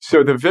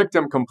So the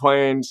victim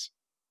complains,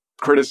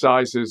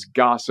 criticizes,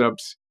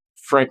 gossips,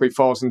 frankly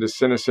falls into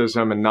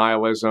cynicism and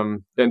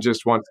nihilism, and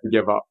just wants to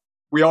give up.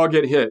 We all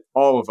get hit,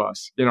 all of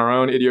us, in our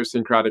own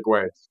idiosyncratic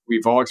ways.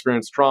 We've all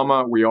experienced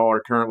trauma. We all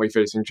are currently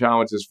facing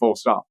challenges, full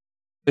stop.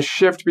 The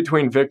shift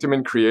between victim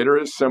and creator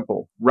is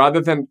simple. Rather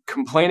than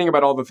complaining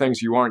about all the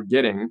things you aren't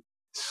getting,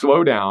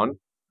 slow down,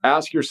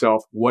 ask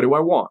yourself, what do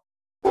I want?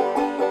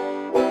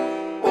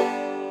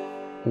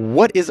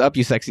 What is up,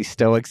 you sexy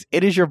Stoics?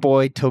 It is your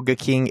boy, Toga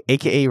King,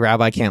 aka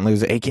Rabbi Can't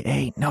Lose,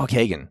 aka Noah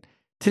Kagan.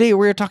 Today,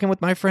 we're talking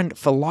with my friend,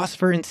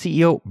 philosopher and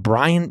CEO,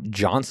 Brian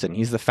Johnson.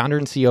 He's the founder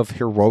and CEO of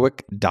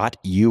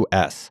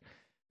Heroic.us.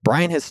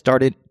 Brian has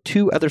started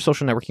 2 other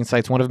social networking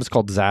sites. One of them is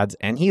called Zads,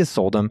 and he has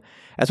sold them,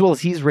 as well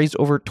as he's raised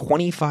over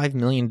 $25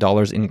 million in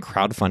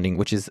crowdfunding,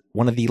 which is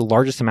one of the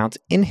largest amounts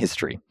in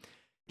history.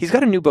 He's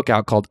got a new book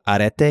out called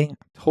Arete.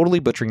 Totally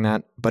butchering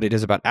that, but it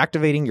is about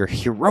activating your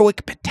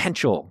heroic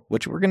potential,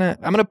 which I'm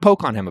gonna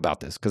poke on him about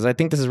this because I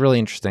think this is really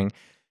interesting.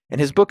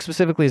 And his book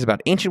specifically is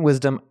about ancient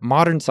wisdom,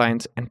 modern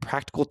science, and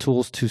practical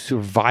tools to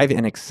survive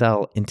and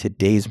excel in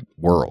today's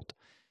world.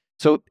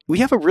 So we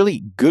have a really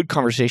good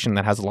conversation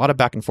that has a lot of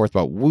back and forth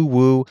about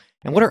woo-woo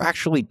and what are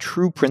actually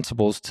true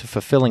principles to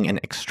fulfilling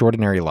an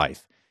extraordinary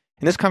life.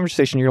 In this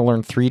conversation, you're going to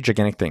learn 3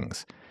 gigantic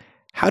things.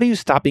 How do you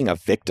stop being a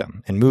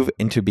victim and move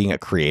into being a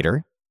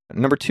creator?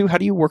 Number 2, how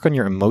do you work on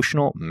your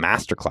emotional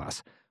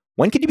masterclass?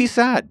 When can you be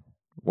sad?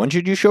 When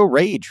should you show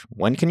rage?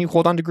 When can you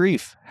hold on to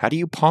grief? How do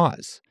you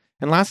pause?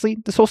 And lastly,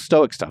 this whole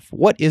Stoic stuff.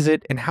 What is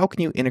it and how can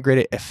you integrate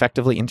it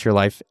effectively into your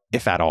life,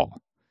 if at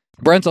all?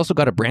 Brian's also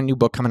got a brand new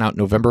book coming out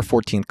November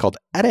 14th called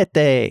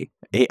Arete,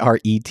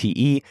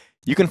 A-R-E-T-E.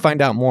 You can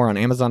find out more on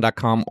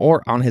Amazon.com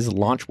or on his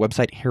launch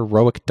website,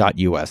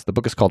 Heroic.us. The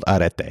book is called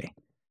Arete.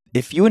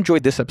 If you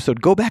enjoyed this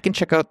episode, go back and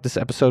check out this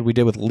episode we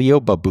did with Leo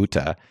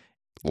Babuta.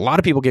 A lot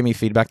of people gave me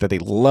feedback that they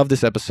love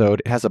this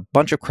episode. It has a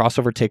bunch of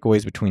crossover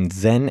takeaways between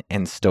Zen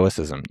and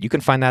Stoicism. You can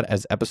find that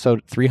as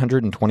episode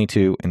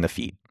 322 in the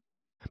feed.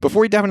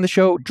 Before we dive into the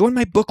show, join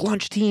my book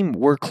launch team.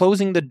 We're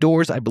closing the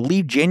doors, I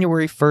believe,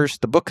 January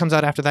 1st. The book comes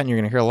out after that, and you're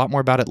going to hear a lot more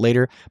about it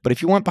later. But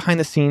if you want behind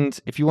the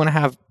scenes, if you want to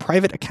have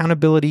private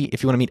accountability,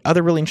 if you want to meet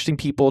other really interesting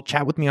people,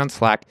 chat with me on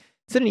Slack,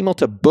 send an email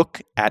to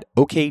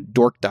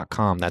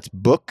book@okdork.com. That's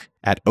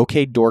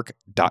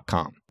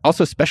book@okdork.com.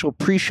 Also, special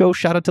pre-show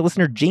shout out to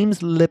listener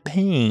James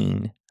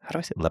Lepine. How do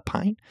I say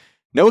Lepine?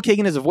 Noah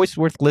Kagan is a voice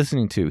worth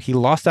listening to. He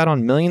lost out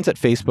on millions at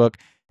Facebook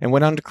and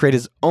went on to create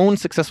his own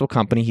successful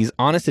company. He's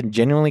honest and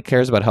genuinely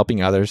cares about helping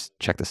others.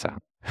 Check this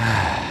out.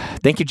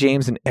 Thank you,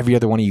 James, and every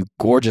other one of you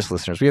gorgeous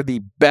listeners. We have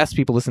the best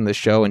people listening to this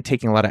show and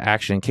taking a lot of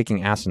action and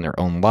kicking ass in their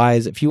own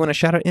lives. If you want to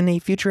shout out in a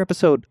future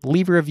episode,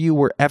 leave a review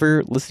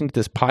wherever listening to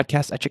this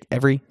podcast. I check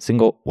every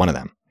single one of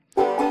them.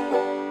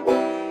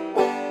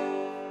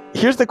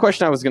 Here's the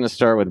question I was going to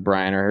start with,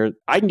 Brian.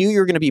 I knew you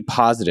were going to be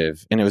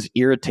positive, and it was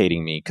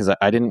irritating me because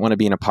I didn't want to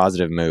be in a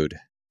positive mood.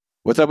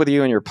 What's up with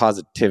you and your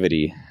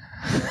positivity?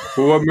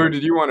 Well, what mood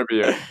did you want to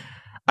be in?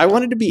 I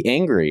wanted to be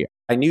angry.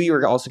 I knew you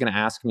were also going to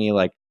ask me,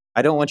 I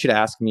don't want you to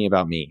ask me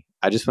about me.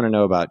 I just want to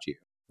know about you.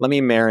 Let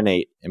me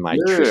marinate in my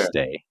triste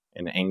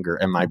and anger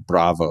and my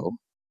bravo.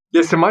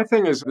 Yeah, so my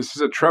thing is, this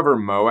is a Trevor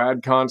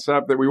Moawad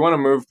concept that we want to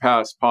move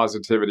past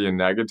positivity and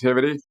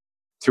negativity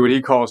to what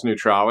he calls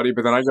neutrality.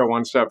 But then I go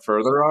one step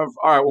further of,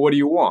 all right, well, what do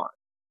you want?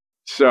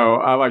 So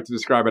I like to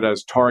describe it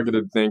as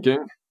targeted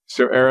thinking.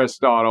 So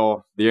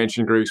Aristotle, the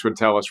ancient Greeks would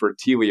tell us we're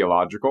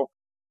teleological.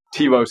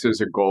 Telos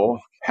is a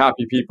goal.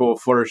 Happy people,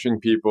 flourishing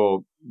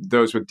people,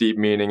 those with deep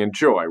meaning and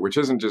joy, which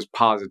isn't just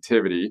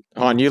positivity.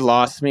 Oh, and you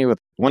lost me with,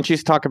 once you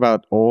talk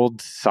about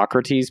old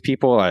Socrates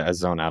people, I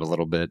zone out a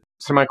little bit.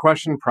 So my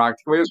question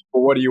practically is,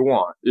 well, what do you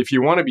want? If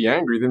you want to be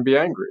angry, then be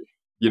angry.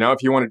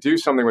 If you want to do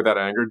something with that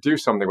anger, do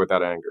something with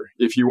that anger.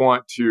 If you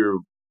want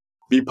to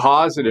be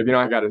positive,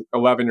 I got an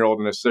 11-year-old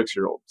and a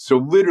 6-year-old. So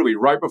literally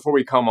right before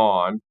we come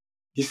on,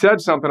 he said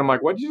something. I'm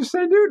like, what did you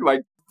say, dude?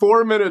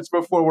 4 minutes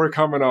before we're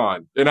coming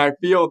on. And I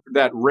feel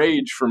that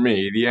rage for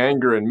me, the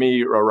anger in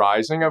me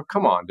arising of,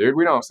 come on, dude,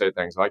 we don't say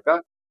things like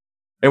that.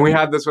 And we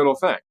had this little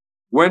thing.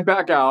 Went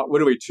back out,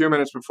 2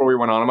 minutes before we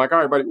went on. I'm like, all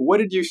right, buddy, what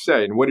did you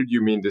say? And what did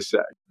you mean to say?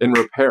 And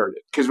repaired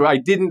it. Because I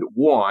didn't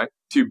want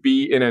to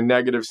be in a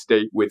negative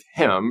state with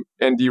him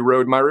and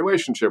erode my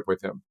relationship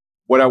with him.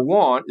 What I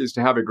want is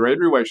to have a great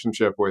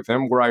relationship with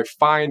him where I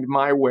find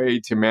my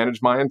way to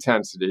manage my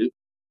intensity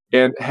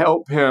and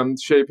help him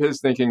shape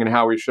his thinking and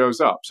how he shows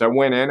up. So I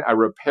went in, I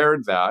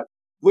repaired that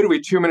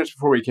literally 2 minutes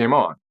before we came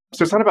on.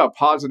 So it's not about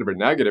positive or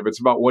negative. It's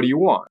about what do you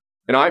want?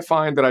 And I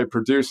find that I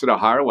produce at a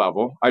higher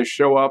level. I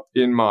show up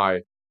in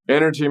my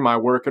energy, my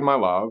work, and my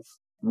love.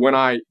 When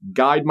I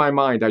guide my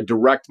mind, I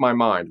direct my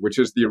mind, which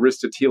is the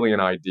Aristotelian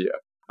idea.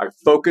 I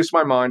focus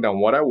my mind on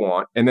what I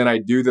want, and then I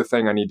do the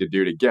thing I need to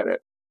do to get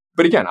it.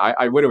 But again,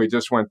 I literally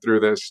just went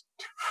through this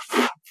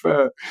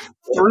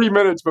 3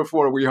 minutes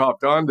before we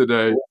hopped on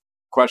today.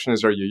 Question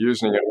is, are you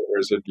using it or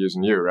is it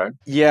using you, right?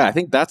 Yeah, I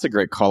think that's a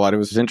great call out. It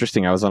was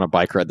interesting. I was on a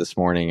bike ride this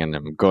morning and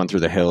I'm going through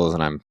the hills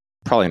and I'm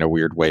probably in a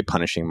weird way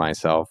punishing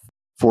myself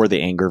for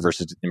the anger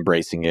versus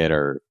embracing it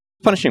or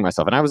punishing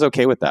myself. And I was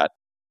okay with that.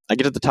 I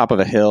get to the top of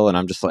a hill and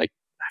I'm just like,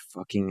 I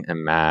fucking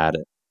am mad.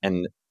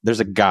 And there's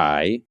a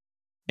guy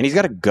and he's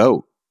got a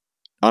goat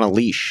on a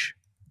leash.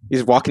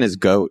 He's walking his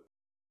goat.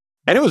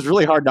 And it was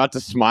really hard not to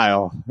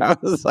smile. I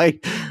was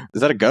like,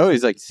 is that a goat?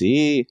 He's like,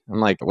 see. I'm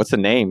like, what's the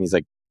name? He's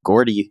like,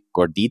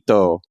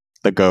 Gordito,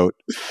 the goat.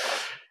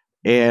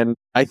 And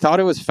I thought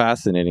it was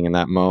fascinating in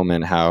that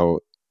moment how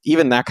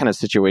even that kind of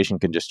situation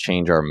can just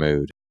change our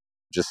mood.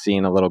 Just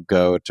seeing a little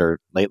goat, or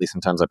lately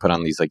sometimes I put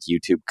on these like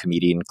YouTube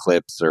comedian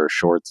clips or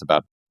shorts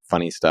about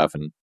funny stuff,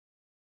 and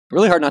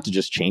really hard not to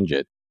just change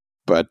it.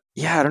 But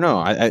yeah, I don't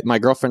know. My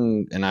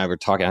girlfriend and I were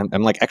talking.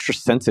 I'm like extra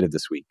sensitive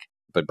this week,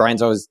 but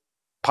Brian's always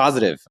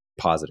positive.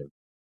 I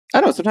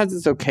don't know. Sometimes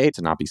it's okay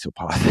to not be so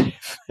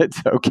positive.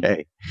 It's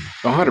okay.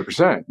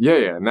 100%.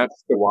 Yeah. And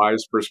that's the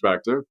wise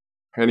perspective.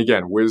 And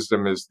again,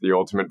 wisdom is the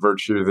ultimate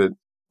virtue that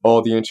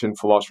all the ancient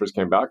philosophers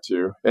came back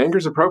to. Anger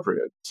is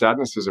appropriate.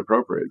 Sadness is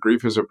appropriate.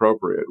 Grief is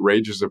appropriate.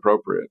 Rage is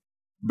appropriate.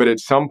 But at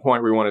some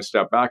point, we want to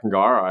step back and go,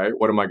 all right,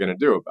 what am I going to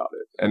do about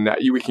it? And that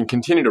we can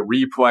continue to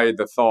replay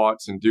the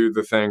thoughts and do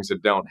the things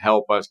that don't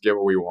help us get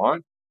what we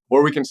want.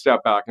 Or we can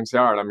step back and say,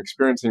 all right, I'm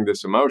experiencing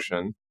this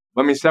emotion.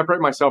 Let me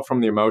separate myself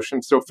from the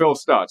emotion. So Phil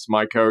Stutz,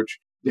 my coach,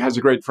 has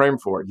a great frame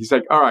for it. He's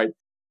like, all right,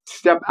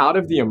 step out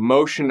of the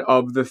emotion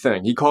of the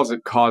thing. He calls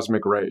it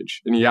cosmic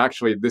rage. And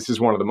this is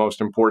one of the most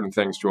important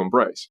things to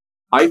embrace.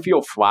 I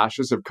feel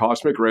flashes of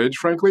cosmic rage,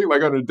 frankly,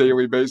 like on a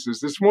daily basis.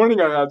 This morning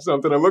I had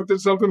something. I looked at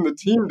something the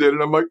team did,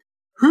 and I'm like,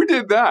 who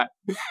did that?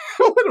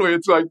 Literally,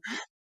 it's like,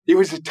 it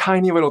was a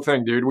tiny little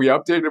thing, dude. We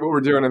updated what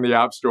we're doing in the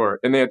App Store,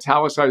 and they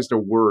italicized a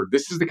word.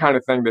 This is the kind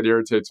of thing that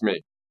irritates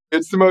me.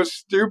 It's the most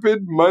stupid,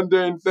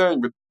 mundane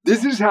thing, but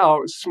this is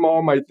how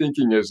small my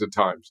thinking is at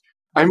times.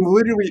 I'm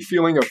literally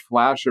feeling a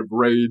flash of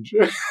rage.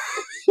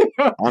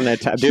 On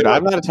that, dude,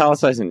 I'm not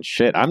italicizing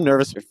shit. I'm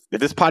nervous. If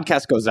this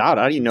podcast goes out,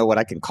 I don't even know what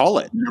I can call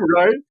it.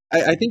 Right?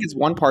 I think it's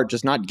one part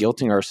just not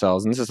guilting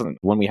ourselves. And this is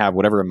when we have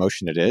whatever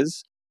emotion it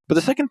is. But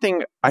the second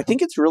thing, I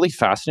think it's really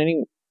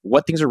fascinating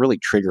what things are really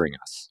triggering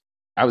us.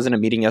 I was in a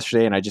meeting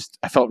yesterday and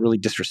I felt really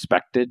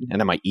disrespected. And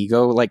then my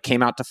ego like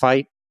came out to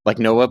fight. Like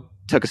Noah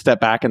took a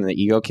step back and then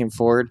the ego came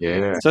forward.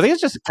 Yeah. So I think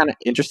it's just kind of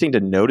interesting to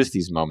notice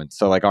these moments.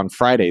 So like on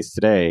Fridays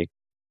today,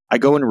 I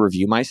go and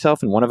review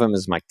myself, and one of them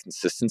is my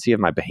consistency of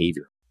my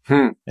behavior.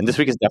 And this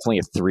week is definitely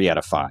a 3 out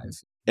of 5.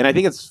 And I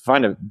think it's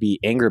fun to be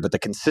angry, but the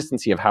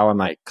consistency of how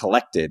am I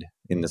collected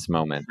in this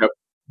moment? Yep.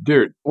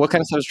 Dude. What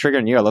kind of stuff is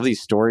triggering you? I love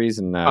these stories.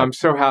 And I'm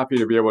so happy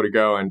to be able to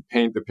go and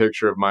paint the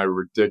picture of my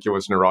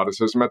ridiculous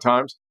neuroticism at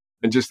times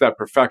and just that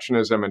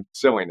perfectionism and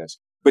silliness.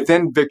 But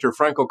then Viktor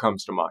Frankl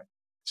comes to mind.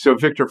 So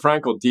Viktor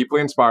Frankl,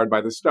 deeply inspired by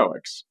the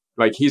Stoics,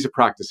 like he's a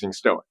practicing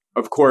Stoic.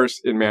 Of course,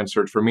 in Man's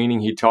Search for Meaning,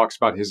 he talks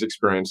about his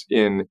experience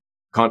in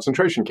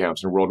concentration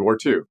camps in World War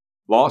II.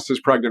 Lost his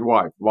pregnant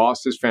wife,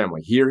 lost his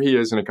family. Here he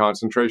is in a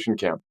concentration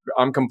camp.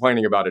 I'm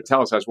complaining about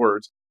italicized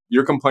words.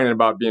 You're complaining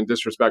about being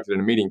disrespected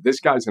in a meeting. This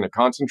guy's in a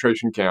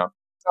concentration camp.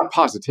 It's not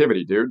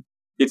positivity, dude.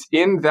 It's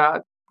in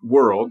that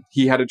world,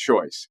 he had a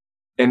choice.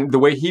 And the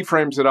way he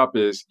frames it up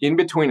is in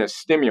between a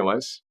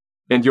stimulus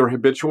and your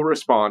habitual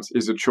response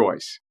is a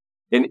choice.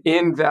 And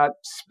in that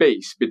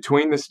space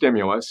between the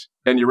stimulus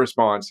and your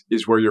response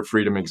is where your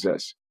freedom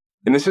exists.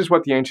 And this is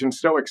what the ancient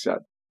Stoics said.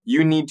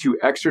 You need to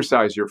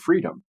exercise your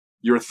freedom,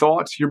 your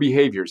thoughts, your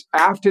behaviors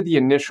after the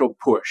initial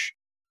push.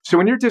 So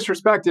when you're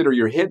disrespected or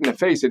you're hit in the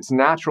face, it's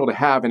natural to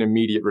have an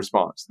immediate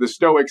response. The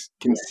Stoics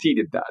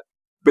conceded that.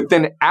 But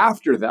then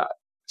after that,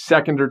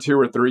 second or 2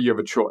 or 3, you have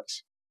a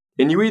choice.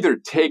 And you either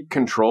take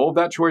control of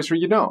that choice or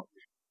you don't.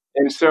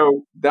 And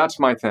so that's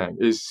my thing,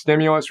 is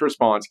stimulus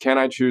response. Can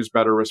I choose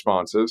better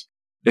responses?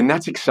 And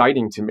that's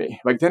exciting to me.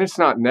 Like then it's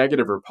not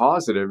negative or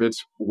positive.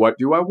 It's what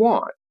do I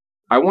want?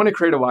 I want to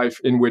create a life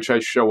in which I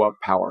show up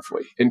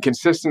powerfully. And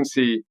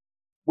consistency,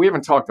 we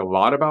haven't talked a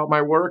lot about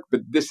my work,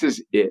 but this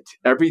is it.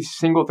 Every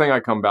single thing I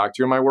come back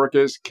to in my work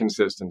is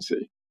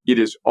consistency. It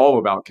is all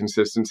about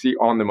consistency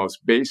on the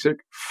most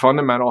basic,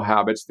 fundamental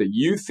habits that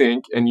you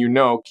think and you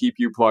know keep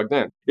you plugged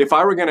in. If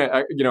I were going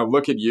to,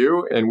 look at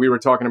you and we were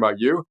talking about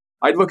you,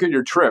 I'd look at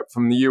your trip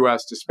from the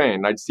US to Spain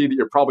and I'd see that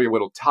you're probably a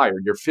little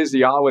tired. Your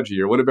physiology,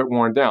 you're a little bit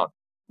worn down.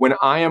 When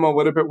I am a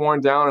little bit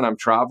worn down and I'm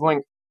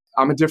traveling,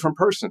 I'm a different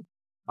person.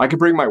 I could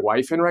bring my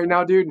wife in right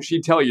now, dude, and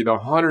she'd tell you the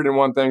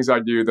 101 things I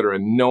do that are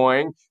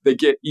annoying. They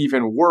get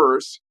even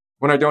worse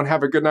when I don't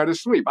have a good night of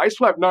sleep. I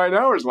slept 9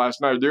 hours last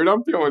night, dude.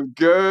 I'm feeling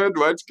good.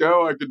 Let's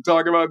go. I can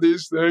talk about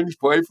these things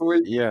playfully.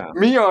 Yeah.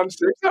 Me on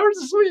 6 hours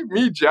of sleep.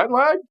 Me jet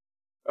lag.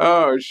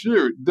 Oh,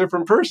 shoot.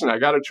 Different person. I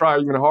got to try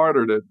even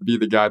harder to be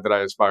the guy that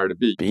I aspire to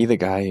be. Be the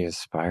guy you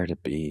aspire to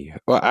be.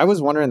 Well, I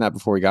was wondering that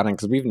before we got in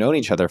because we've known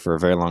each other for a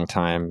very long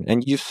time.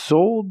 And you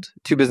sold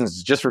 2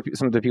 businesses. Just for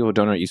some of the people who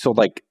don't know, you sold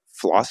like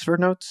philosopher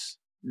notes?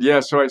 Yeah.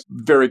 So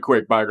very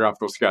quick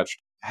biographical sketch.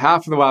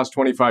 Half of the last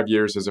 25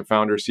 years as a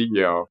founder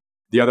CEO,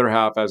 the other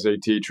half as a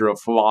teacher, a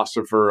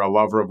philosopher, a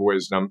lover of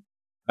wisdom.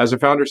 As a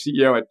founder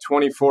CEO at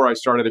 24, I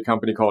started a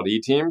company called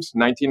E-Teams.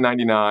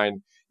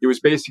 1999. It was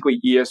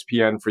basically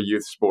ESPN for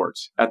youth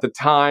sports. At the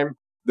time,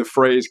 the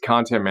phrase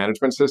content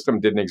management system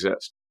didn't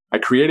exist. I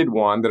created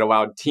one that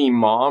allowed teen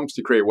moms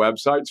to create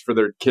websites for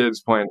their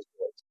kids playing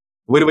sports.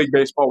 Little League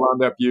Baseball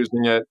wound up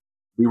using it.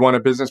 We won a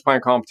business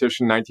plan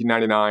competition,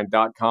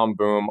 1999, .com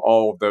boom,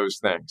 all of those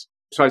things.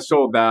 So I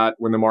sold that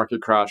when the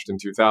market crashed in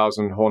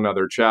 2000, whole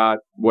nother chat,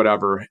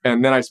 whatever.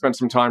 And then I spent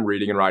some time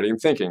reading and writing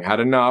and thinking, had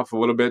enough, a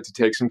little bit to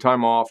take some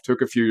time off,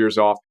 took a few years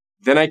off.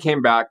 Then I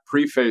came back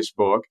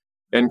pre-Facebook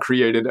and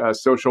created a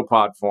social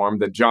platform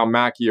that John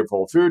Mackey of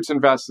Whole Foods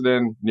invested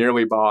in,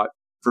 nearly bought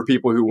for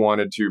people who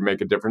wanted to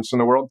make a difference in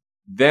the world.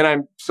 Then I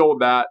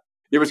sold that.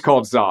 It was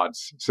called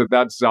Zods. So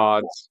that's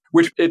Zods,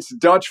 which it's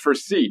Dutch for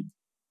seed,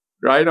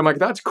 right? I'm like,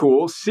 that's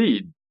cool,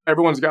 seed.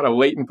 Everyone's got a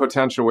latent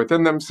potential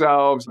within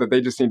themselves that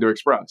they just need to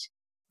express.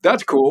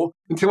 That's cool,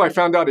 until I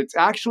found out it's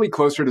actually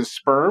closer to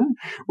sperm,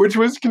 which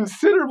was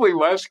considerably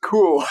less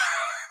cool.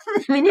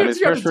 I mean, That is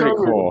pretty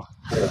cool.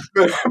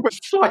 but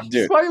slightly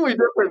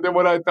different than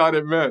what I thought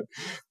it meant.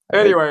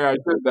 Anyway, I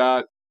did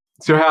that.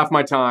 So half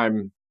my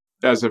time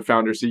as a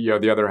founder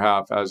CEO, the other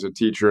half as a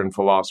teacher and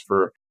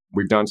philosopher.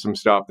 We've done some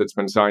stuff that's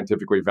been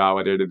scientifically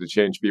validated to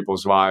change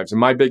people's lives. And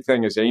my big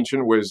thing is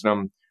ancient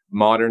wisdom,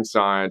 modern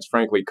science,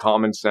 frankly,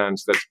 common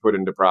sense that's put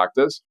into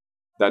practice.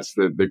 That's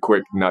the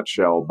quick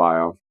nutshell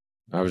bio.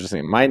 I was just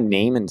saying, my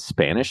name in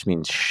Spanish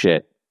means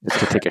shit. It's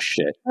to take a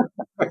shit.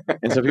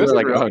 And so people are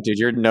like, oh, dude,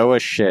 you're Noah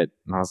shit.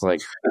 And I was like,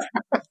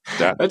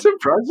 that's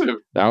impressive.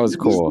 That was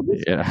cool.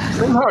 Yeah.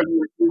 Somehow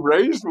you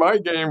raised my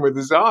game with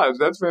his odds.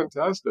 That's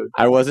fantastic.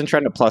 I wasn't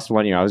trying to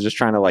 +1 you. I was just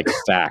trying to like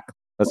stack.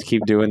 Let's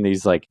keep doing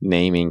these like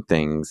naming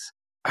things.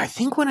 I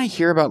think when I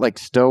hear about like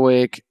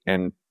Stoic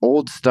and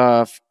old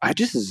stuff, I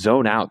just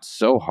zone out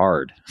so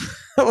hard.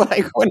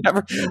 Like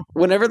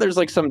whenever there's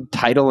like some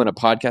title in a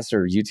podcast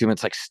or YouTube,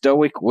 it's like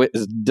Stoic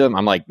wisdom.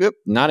 I'm like,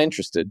 not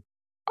interested.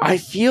 I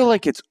feel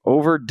like it's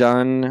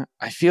overdone.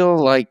 I feel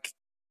like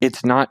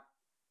it's not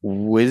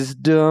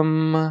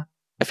wisdom.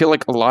 I feel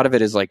like a lot of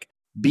it is like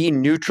be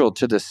neutral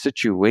to the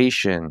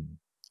situation.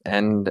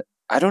 And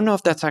I don't know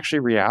if that's actually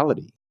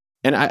reality.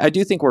 And I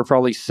do think we're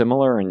probably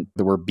similar and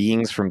we're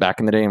beings from back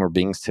in the day and we're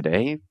beings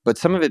today. But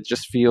some of it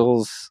just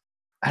feels,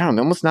 I don't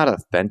know, almost not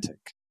authentic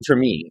for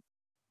me.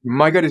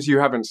 My gut is you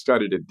haven't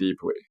studied it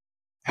deeply.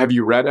 Have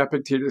you read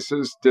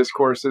Epictetus's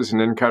discourses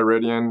and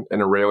Enchiridion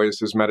and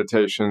Aurelius's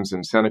meditations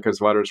and Seneca's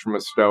letters from a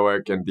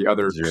Stoic and the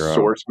other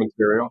source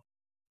material?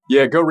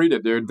 Yeah, go read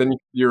it, dude. Then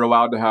you're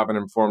allowed to have an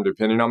informed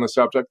opinion on the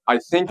subject. I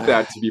think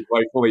that to be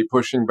playfully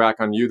pushing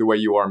back on you the way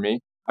you are me,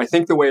 I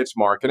think the way it's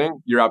marketing,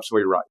 you're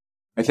absolutely right.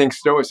 I think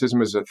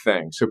Stoicism is a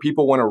thing. So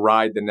people want to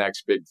ride the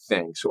next big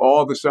thing. So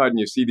all of a sudden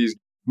you see these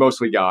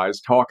mostly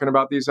guys talking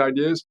about these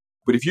ideas.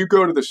 But if you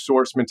go to the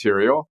source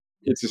material,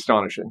 it's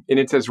astonishing. And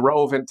it's as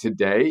relevant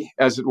today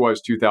as it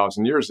was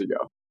 2,000 years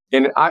ago.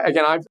 And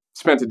I've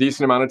spent a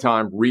decent amount of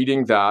time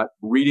reading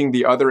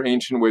the other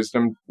ancient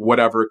wisdom,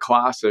 whatever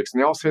classics,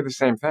 and they all say the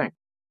same thing.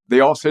 They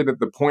all say that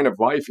the point of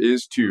life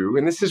is to,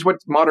 and this is what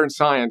modern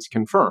science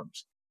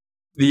confirms,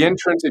 the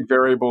intrinsic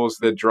variables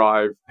that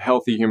drive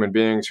healthy human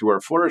beings who are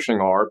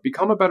flourishing are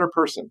become a better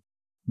person,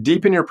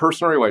 deepen your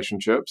personal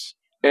relationships,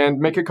 and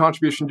make a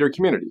contribution to your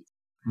community.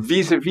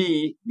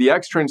 Vis-a-vis the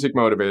extrinsic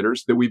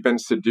motivators that we've been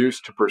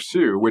seduced to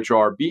pursue, which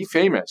are be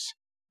famous,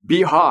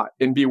 be hot,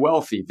 and be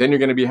wealthy, then you're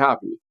going to be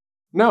happy.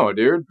 No,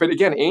 dude. But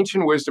again,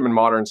 ancient wisdom and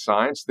modern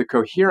science, the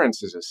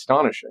coherence is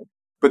astonishing.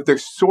 But the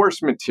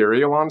source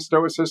material on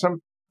Stoicism,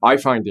 I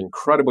find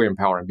incredibly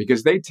empowering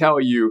because they tell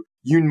you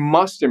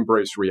must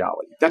embrace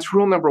reality. That's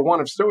rule number one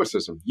of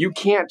Stoicism. You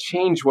can't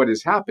change what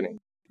is happening,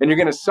 and you're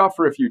going to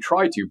suffer if you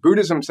try to.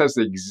 Buddhism says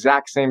the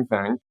exact same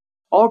thing.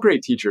 All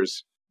great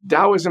teachers,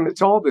 Taoism,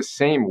 it's all the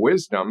same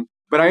wisdom,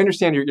 but I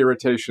understand your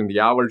irritation, the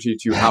allergy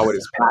to how it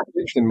is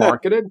packaged and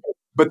marketed.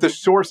 But the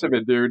source of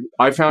it, dude,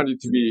 I found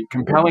it to be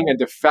compelling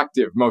and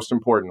effective, most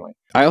importantly.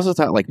 I also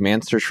thought like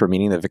Man's Search for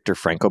Meaning, the Viktor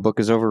Frankl book,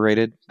 is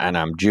overrated. And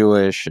I'm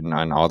Jewish and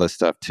all this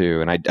stuff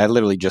too. And I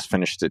literally just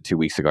finished it 2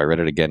 weeks ago. I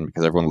read it again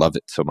because everyone loved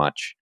it so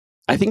much.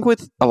 I think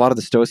with a lot of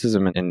the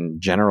Stoicism in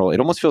general, it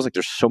almost feels like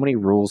there's so many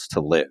rules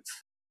to live.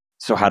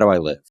 So how do I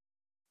live?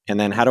 And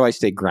then how do I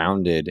stay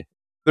grounded?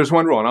 There's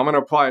one rule, and I'm going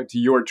to apply it to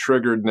your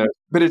triggeredness.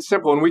 But it's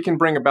simple, and we can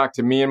bring it back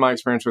to me and my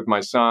experience with my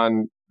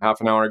son half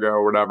an hour ago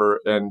or whatever,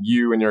 and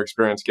you and your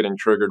experience getting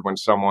triggered when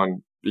someone,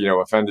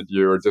 offended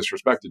you or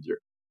disrespected you.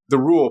 The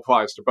rule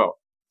applies to both.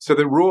 So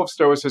the rule of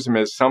Stoicism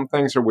is some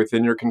things are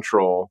within your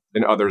control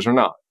and others are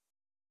not,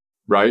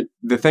 right?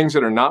 The things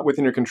that are not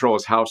within your control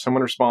is how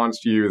someone responds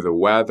to you, the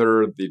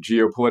weather, the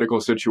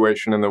geopolitical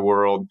situation in the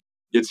world,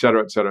 et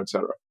cetera, et cetera, et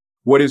cetera.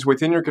 What is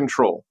within your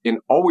control and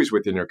always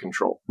within your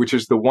control, which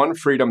is the one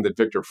freedom that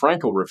Viktor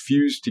Frankl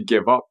refused to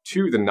give up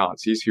to the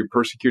Nazis who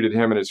persecuted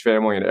him and his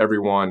family and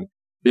everyone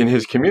in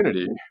his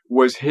community,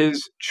 was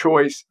his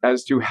choice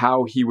as to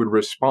how he would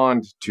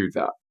respond to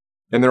that.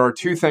 And there are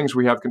two things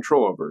we have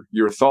control over,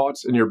 your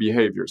thoughts and your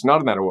behaviors. Not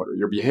in that order.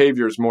 Your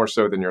behaviors more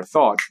so than your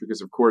thoughts, because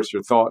of course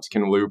your thoughts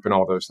can loop and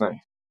all those things.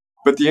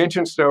 But the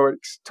ancient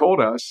Stoics told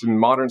us, and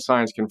modern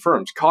science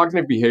confirms,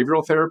 cognitive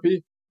behavioral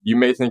therapy, you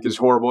may think is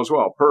horrible as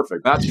well.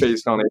 Perfect. That's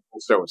based on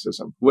ancient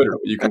Stoicism.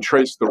 Literally, you can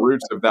trace the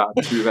roots of that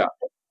to that.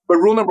 But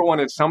rule number one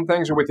is some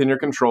things are within your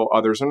control,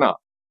 others are not.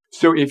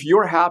 So if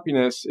your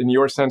happiness and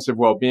your sense of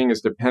well-being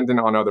is dependent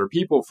on other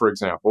people, for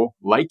example,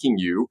 liking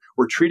you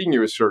or treating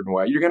you a certain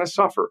way, you're going to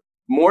suffer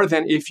more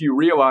than if you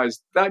realize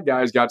that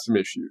guy's got some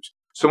issues.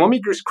 So let me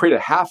just create a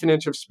half an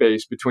inch of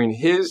space between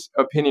his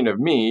opinion of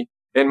me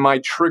and my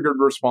triggered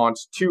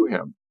response to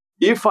him.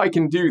 If I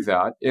can do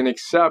that and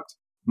accept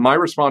my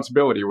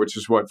responsibility, which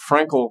is what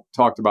Frankl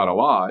talked about a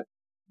lot,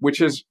 which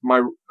is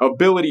my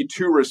ability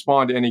to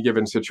respond to any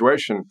given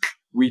situation,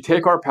 we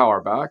take our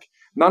power back.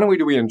 Not only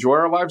do we enjoy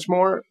our lives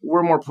more,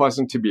 we're more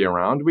pleasant to be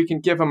around. We can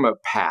give them a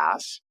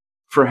pass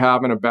for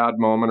having a bad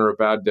moment or a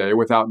bad day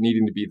without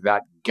needing to be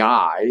that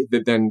guy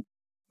that then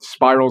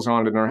spirals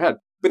on in our head.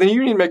 But then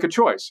you need to make a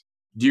choice.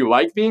 Do you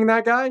like being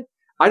that guy?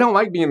 I don't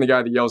like being the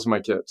guy that yells at my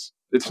kids.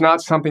 It's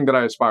not something that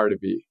I aspire to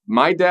be.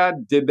 My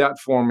dad did that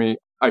for me.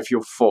 I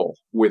feel full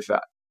with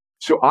that.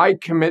 So I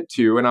commit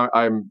to, and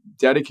I'm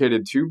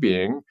dedicated to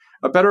being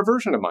a better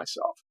version of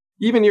myself.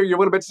 Even you're a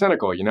little bit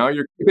cynical,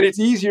 but it's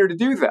easier to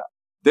do that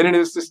than it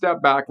is to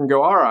step back and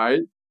go, all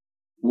right,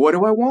 what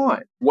do I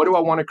want? What do I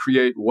want to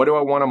create? What do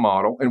I want to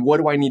model? And what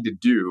do I need to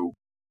do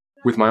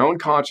with my own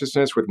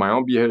consciousness, with my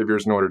own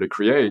behaviors in order to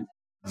create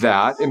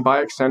that? And by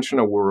extension,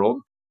 a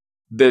world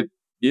that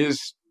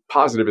is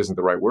positive isn't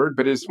the right word,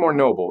 but is more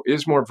noble,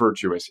 is more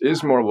virtuous,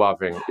 is more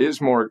loving,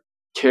 is more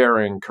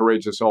caring,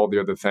 courageous, all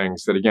the other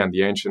things that, again,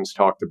 the ancients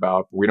talked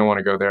about. We don't want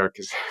to go there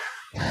because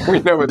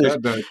we know what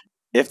that does.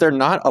 If they're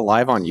not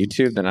alive on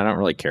YouTube, then I don't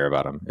really care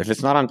about them. If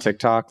it's not on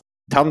TikTok,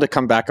 tell them to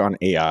come back on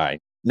AI.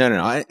 No.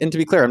 And to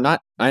be clear,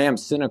 I am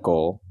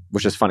cynical,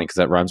 which is funny because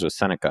that rhymes with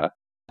Seneca.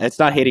 It's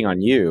not hating on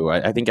you.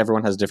 I think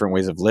everyone has different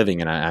ways of living,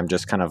 and I'm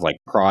just kind of like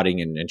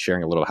prodding and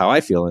sharing a little how I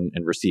feel and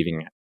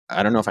receiving it.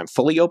 I don't know if I'm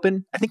fully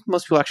open. I think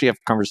most people actually have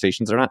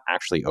conversations. They're not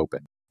actually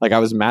open. Like I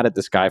was mad at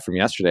this guy from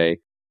yesterday,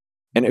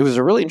 and it was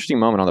a really interesting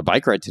moment on the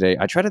bike ride today.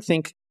 I try to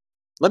think,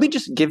 let me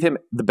just give him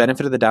the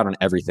benefit of the doubt on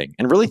everything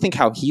and really think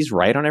how he's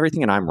right on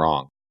everything and I'm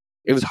wrong.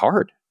 It was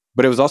hard,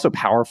 but it was also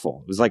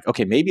powerful. It was like,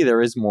 okay, maybe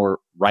there is more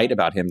right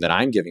about him than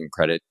I'm giving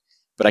credit,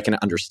 but I can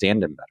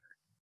understand him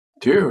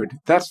better. Dude,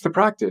 that's the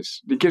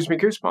practice. It gives me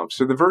goosebumps.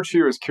 So the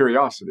virtue is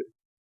curiosity.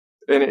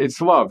 And it's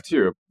love,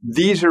 too.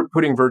 These are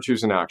putting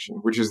virtues in action,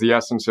 which is the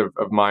essence of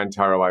my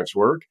entire life's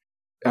work.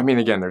 I mean,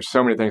 again, there's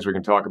so many things we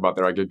can talk about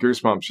there. I get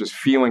goosebumps just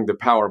feeling the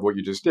power of what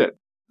you just did.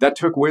 That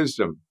took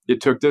wisdom.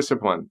 It took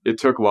discipline. It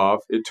took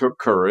love. It took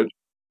courage.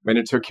 And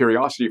it took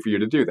curiosity for you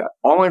to do that.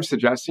 All I'm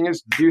suggesting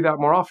is do that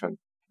more often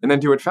and then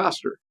do it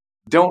faster.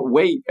 Don't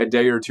wait a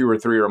day or two or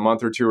three or a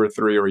month or two or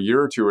three or a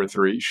year or two or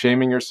three,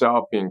 shaming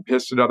yourself, being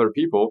pissed at other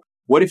people.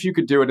 What if you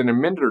could do it in a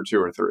minute or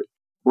two or three,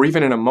 or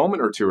even in a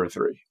moment or two or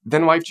three?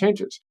 Then life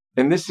changes.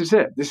 And this is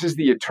it. This is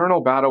the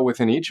eternal battle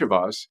within each of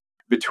us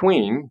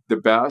between the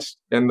best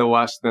and the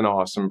less than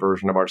awesome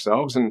version of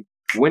ourselves. And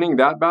winning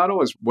that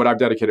battle is what I've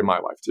dedicated my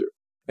life to.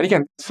 And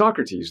again,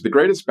 Socrates, the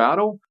greatest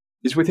battle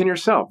is within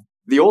yourself.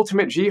 The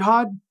ultimate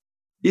jihad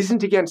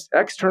isn't against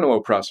external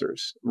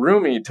oppressors.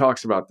 Rumi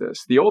talks about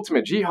this. The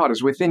ultimate jihad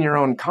is within your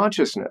own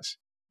consciousness.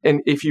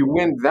 And if you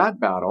win that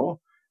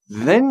battle,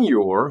 then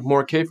you're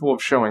more capable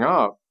of showing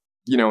up,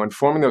 and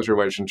forming those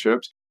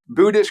relationships.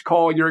 Buddhists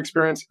call your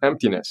experience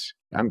emptiness.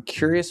 I'm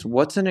curious,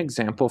 what's an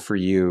example for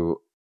you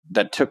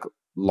that took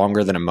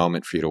longer than a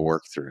moment for you to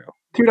work through?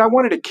 Dude, I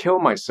wanted to kill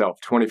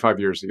myself 25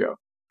 years ago.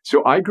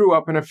 So I grew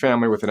up in a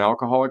family with an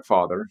alcoholic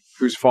father,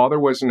 whose father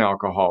was an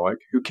alcoholic,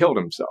 who killed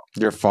himself.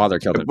 Your father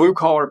killed himself?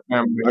 Blue-collar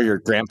family. Oh, your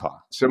grandpa.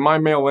 So my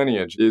male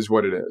lineage is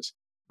what it is.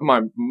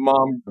 My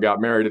mom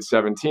got married at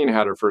 17,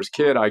 had her first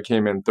kid. I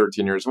came in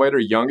 13 years later,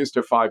 youngest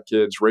of 5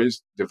 kids,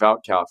 raised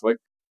devout Catholic,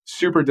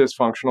 super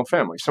dysfunctional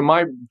family. So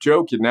my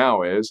joke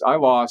now is I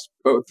lost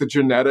both the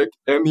genetic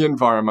and the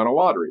environmental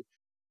lottery.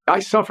 I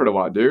suffered a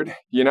lot, dude,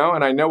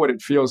 and I know what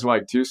it feels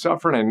like to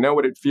suffer. And I know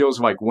what it feels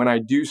like when I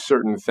do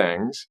certain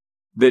things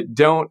that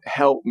don't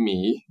help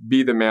me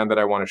be the man that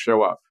I want to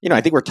show up. I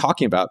think we're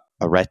talking about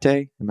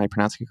arete. Am I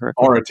pronouncing it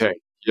correctly? Arete.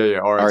 Yeah,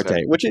 arete.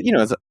 Arete, which,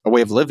 is a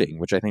way of living,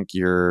 which I think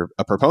you're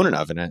a proponent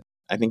of. And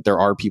I think there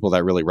are people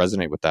that really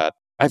resonate with that.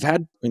 I've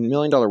had in $1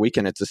 Million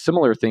Weekend, it's a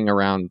similar thing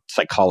around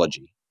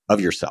psychology of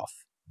yourself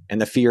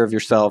and the fear of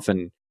yourself.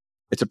 And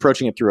it's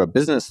approaching it through a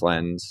business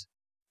lens.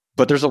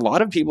 But there's a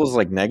lot of people's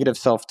like negative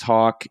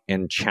self-talk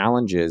and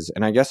challenges.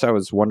 And I guess I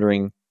was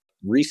wondering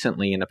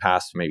recently in the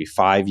past, maybe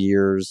 5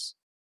 years,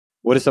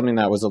 what is something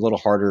that was a little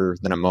harder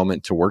than a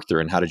moment to work through,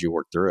 and how did you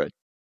work through it?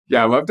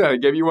 Yeah, I love that. I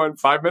gave you one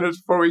 5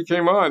 minutes before we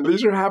came on.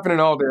 These are happening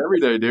all day,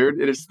 every day,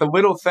 dude. It is the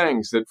little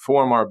things that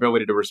form our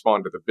ability to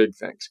respond to the big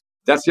things.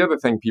 That's the other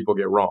thing people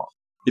get wrong.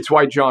 It's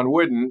why John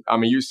Wooden,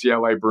 I'm a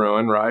UCLA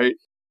Bruin, right?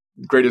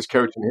 Greatest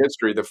coach in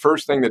history. The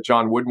first thing that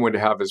John Wooden would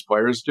have his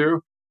players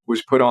do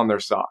was put on their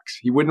socks.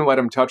 He wouldn't let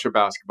them touch a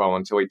basketball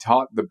until he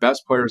taught the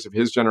best players of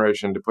his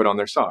generation to put on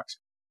their socks.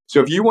 So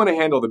if you want to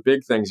handle the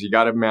big things, you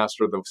got to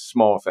master the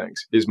small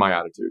things, is my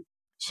attitude.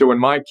 So when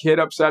my kid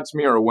upsets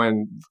me or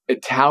when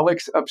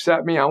italics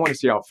upset me, I want to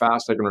see how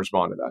fast I can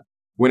respond to that.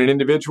 When an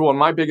individual, and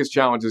my biggest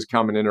challenges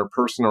come in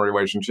interpersonal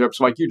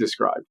relationships like you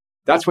described.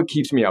 That's what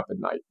keeps me up at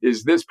night,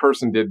 is this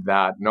person did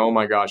that. And oh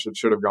my gosh, it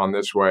should have gone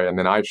this way. And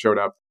then I showed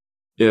up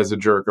as a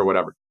jerk or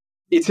whatever.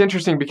 It's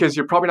interesting because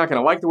you're probably not going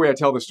to like the way I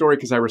tell the story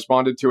because I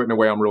responded to it in a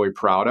way I'm really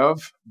proud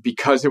of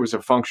because it was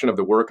a function of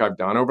the work I've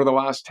done over the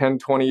last 10,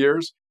 20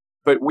 years.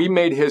 But we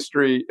made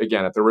history,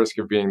 again, at the risk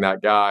of being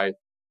that guy.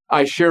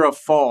 I share a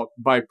fault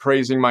by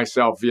praising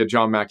myself via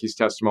John Mackey's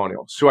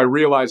testimonial. So I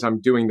realize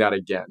I'm doing that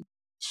again.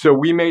 So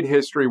we made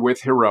history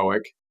with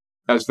Heroic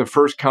as the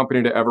first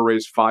company to ever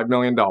raise $5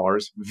 million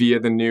via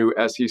the new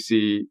SEC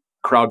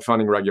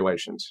crowdfunding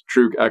regulations,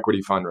 true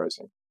equity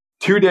fundraising.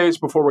 2 days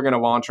before we're going to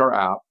launch our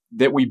app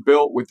that we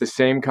built with the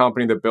same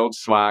company that built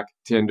Slack,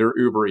 Tinder,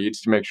 Uber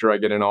Eats, to make sure I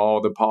get in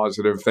all the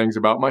positive things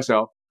about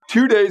myself.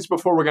 2 days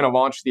before we're going to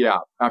launch the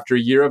app, after a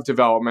year of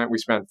development, we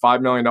spent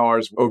 $5 million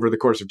over the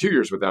course of 2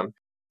 years with them.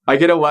 I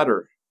get a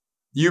letter.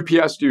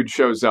 UPS dude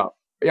shows up.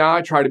 Yeah,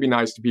 I try to be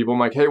nice to people. I'm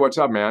like, hey, what's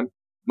up, man?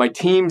 My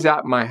team's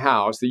at my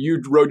house that you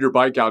rode your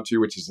bike out to,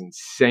 which is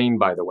insane,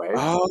 by the way.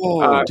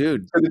 Oh,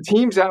 dude. So the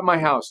team's at my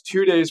house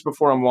 2 days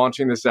before I'm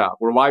launching this app.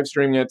 We're live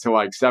streaming it to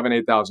like 7,000,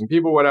 8,000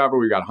 people, whatever.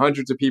 We've got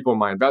hundreds of people,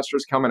 my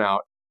investors coming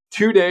out.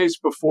 2 days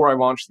before I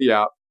launch the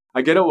app,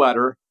 I get a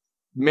letter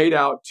made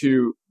out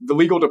to the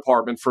legal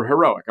department for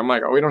Heroic. I'm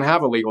like, oh, we don't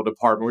have a legal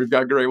department. We've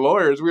got great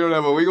lawyers. We don't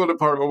have a legal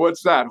department.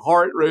 What's that?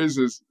 Heart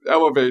raises,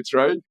 elevates,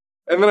 right?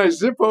 And then I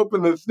zip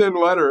open the thin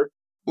letter.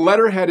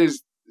 Letterhead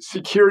is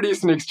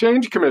Securities and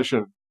Exchange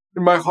Commission.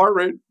 And my heart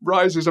rate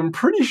rises. I'm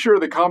pretty sure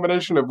the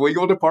combination of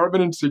legal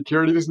department and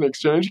Securities and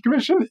Exchange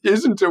Commission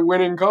isn't a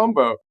winning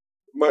combo.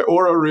 My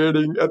aura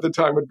rating at the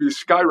time would be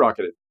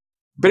skyrocketed.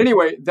 But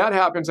anyway, that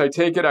happens. I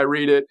take it, I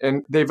read it,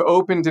 and they've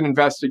opened an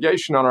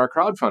investigation on our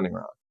crowdfunding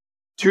round.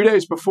 2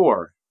 days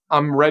before,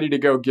 I'm ready to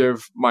go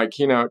give my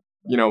keynote,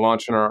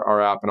 launching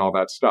our app and all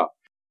that stuff.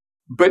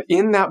 But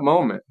in that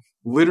moment,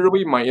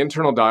 literally my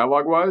internal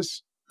dialogue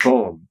was,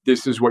 boom,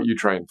 this is what you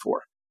trained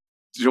for.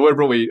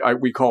 Deliberately,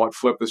 we call it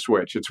flip the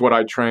switch. It's what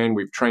I train.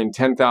 We've trained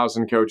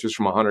 10,000 coaches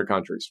from 100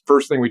 countries.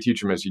 First thing we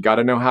teach them is you got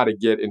to know how to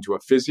get into a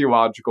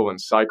physiological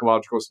and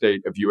psychological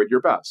state of you at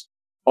your best.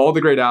 All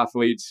the great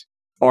athletes,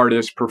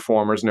 artists,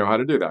 performers know how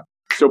to do that.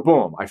 So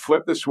boom, I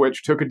flipped the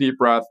switch, took a deep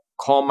breath,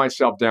 calmed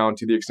myself down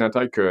to the extent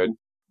I could,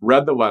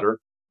 read the letter.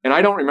 And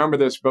I don't remember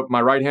this, but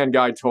my right-hand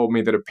guy told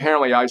me that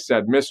apparently I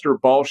said, Mr.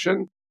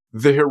 Balshin,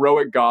 the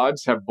heroic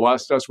gods have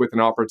blessed us with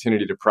an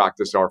opportunity to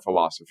practice our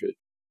philosophy.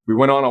 We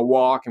went on a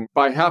walk, and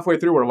by halfway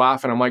through, we're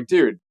laughing. I'm like,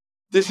 dude,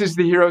 this is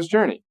the hero's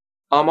journey.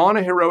 I'm on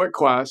a heroic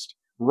quest.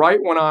 Right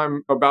when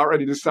I'm about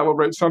ready to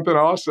celebrate something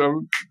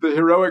awesome, the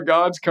heroic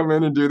gods come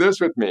in and do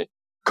this with me.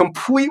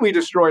 Completely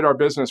destroyed our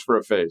business for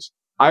a phase.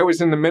 I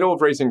was in the middle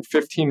of raising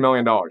 $15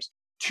 million.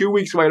 2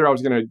 weeks later, I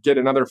was going to get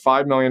another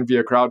 $5 million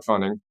via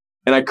crowdfunding,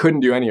 and I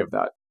couldn't do any of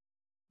that.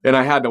 And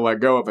I had to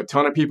let go of a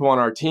ton of people on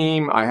our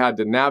team. I had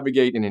to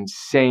navigate an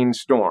insane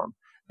storm.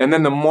 And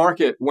then the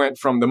market went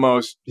from the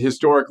most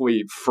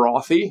historically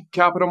frothy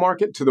capital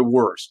market to the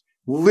worst.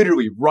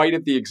 Literally right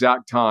at the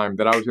exact time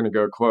that I was going to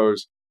go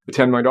close the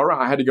 $10 million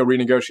round, I had to go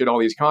renegotiate all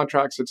these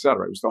contracts, et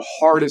cetera. It was the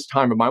hardest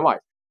time of my life.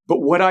 But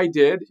what I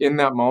did in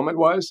that moment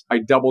was I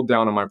doubled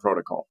down on my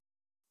protocol.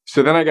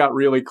 So then I got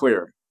really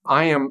clear.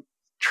 I am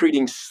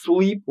treating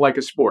sleep like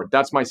a sport.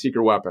 That's my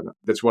secret weapon.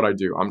 That's what I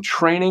do. I'm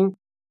training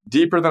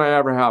deeper than I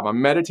ever have.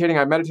 I'm meditating.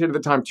 I meditate at the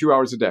time 2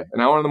 hours a day,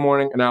 an hour in the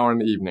morning, an hour in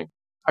the evening.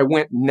 I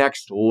went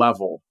next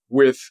level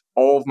with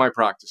all of my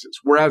practices.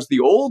 Whereas the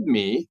old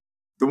me,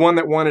 the one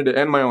that wanted to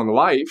end my own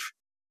life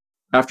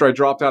after I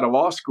dropped out of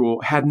law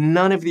school, had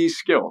none of these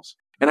skills.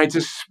 And I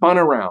just spun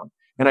around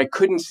and I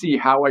couldn't see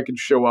how I could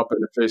show up in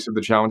the face of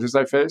the challenges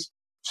I faced.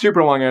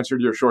 Super long answer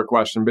to your short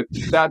question, but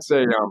that's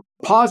a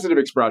positive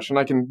expression.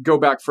 I can go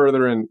back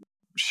further and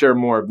share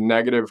more of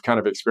negative kind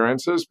of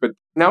experiences, but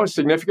now it's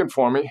significant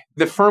for me.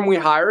 The firm we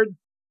hired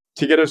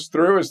to get us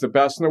through is the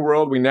best in the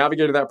world. We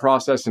navigated that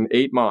process in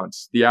 8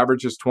 months. The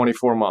average is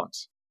 24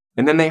 months.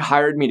 And then they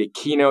hired me to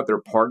keynote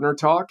their partner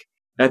talk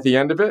at the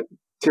end of it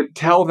to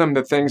tell them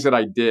the things that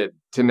I did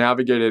to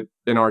navigate it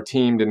in our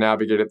team, to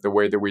navigate it the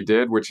way that we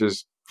did, which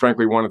is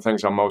frankly one of the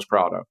things I'm most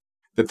proud of,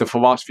 that the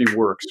philosophy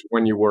works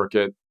when you work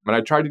it. And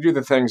I try to do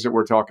the things that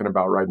we're talking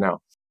about right now.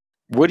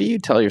 What do you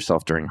tell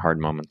yourself during hard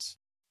moments?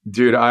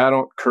 Dude, I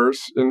don't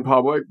curse in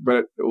public,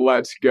 but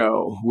let's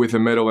go with a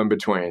middle in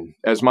between.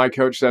 As my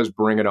coach says,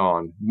 bring it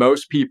on.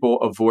 Most people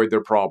avoid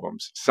their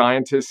problems.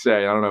 Scientists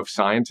say, I don't know if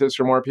scientists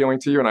are more appealing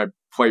to you, and I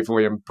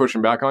playfully am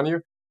pushing back on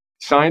you.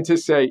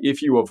 Scientists say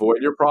if you avoid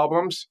your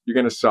problems, you're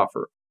going to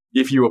suffer.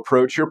 If you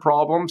approach your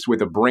problems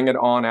with a bring it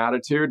on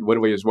attitude,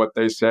 literally is what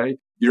they say,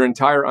 your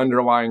entire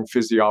underlying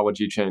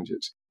physiology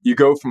changes. You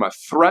go from a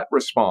threat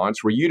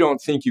response where you don't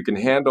think you can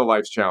handle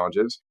life's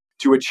challenges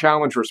to a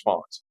challenge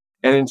response.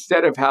 And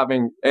instead of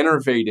having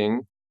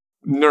enervating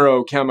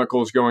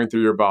neurochemicals going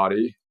through your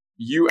body,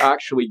 you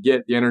actually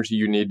get the energy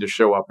you need to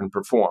show up and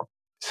perform.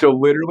 So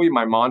literally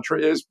my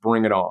mantra is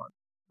bring it on.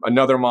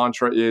 Another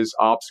mantra is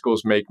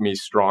obstacles make me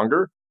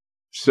stronger.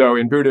 So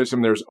in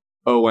Buddhism, there's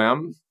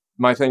OM.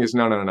 My thing is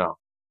no.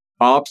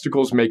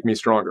 Obstacles make me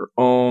stronger.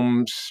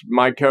 OMs,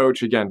 my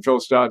coach, again, Phil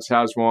Stutz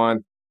has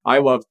one. I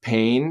love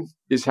pain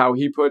is how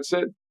he puts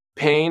it.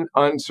 Pain,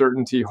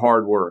 uncertainty,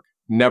 hard work,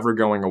 never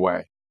going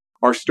away.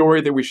 Our story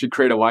that we should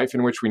create a life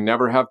in which we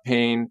never have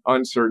pain,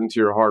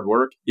 uncertainty, or hard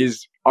work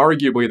is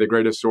arguably the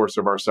greatest source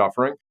of our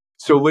suffering.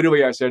 So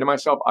literally I say to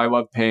myself, I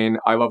love pain,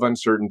 I love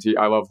uncertainty,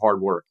 I love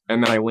hard work.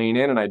 And then I lean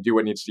in and I do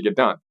what needs to get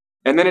done.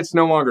 And then it's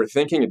no longer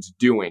thinking, it's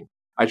doing.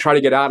 I try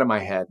to get out of my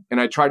head and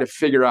I try to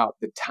figure out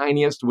the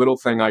tiniest little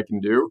thing I can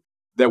do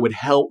that would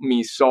help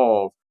me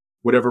solve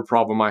whatever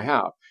problem I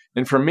have.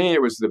 And for me,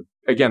 it was the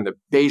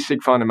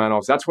basic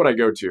fundamentals. That's what I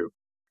go to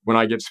when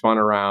I get spun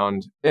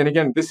around. And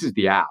again, this is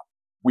the app.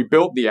 We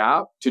built the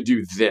app to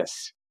do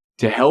this,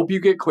 to help you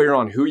get clear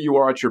on who you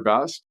are at your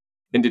best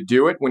and to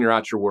do it when you're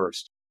at your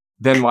worst.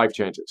 Then life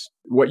changes.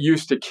 What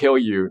used to kill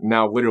you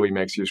now literally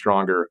makes you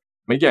stronger.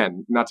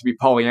 Again, not to be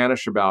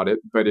Pollyannish about it,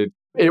 but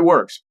it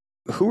works.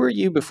 Who were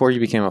you before you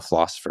became a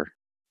philosopher?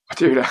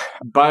 Dude,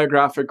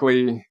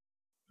 biographically,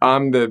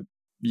 I'm the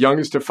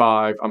youngest of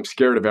 5. I'm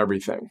scared of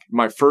everything.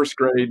 My first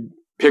grade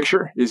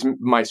picture is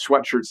my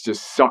sweatshirt's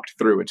just sucked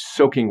through. It's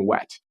soaking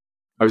wet.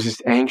 I was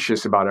just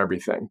anxious about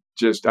everything.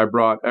 I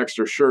brought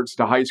extra shirts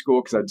to high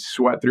school because I'd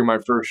sweat through my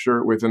first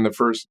shirt within the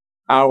first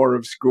hour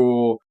of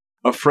school,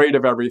 afraid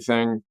of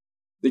everything.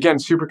 Again,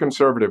 super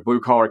conservative,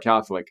 blue-collar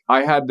Catholic.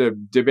 I had to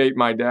debate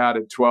my dad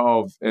at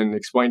 12 and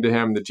explain to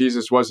him that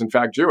Jesus was in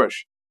fact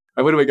Jewish.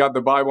 I literally got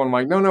the Bible and I'm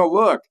like, no,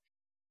 look.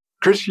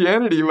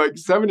 Christianity, like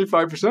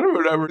 75% of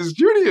whatever is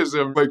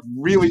Judaism, like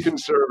really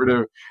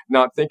conservative,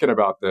 not thinking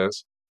about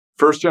this.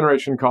 First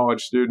generation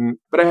college student,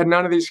 but I had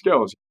none of these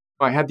skills.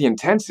 I had the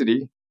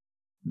intensity,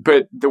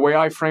 but the way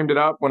I framed it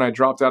up when I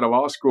dropped out of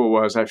law school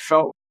was I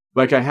felt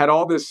like I had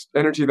all this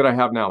energy that I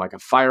have now, like a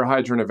fire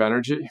hydrant of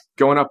energy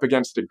going up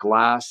against a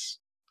glass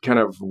kind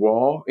of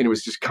wall, and it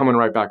was just coming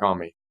right back on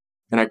me.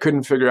 And I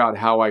couldn't figure out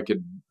how I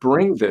could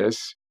bring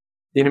this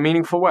in a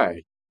meaningful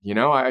way.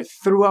 I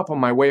threw up on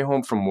my way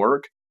home from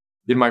work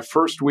in my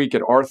first week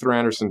at Arthur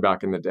Andersen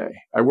back in the day.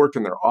 I worked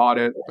in their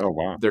audit,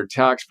 their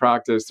tax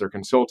practice, their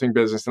consulting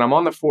business. And I'm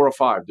on the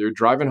 405, dude,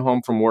 driving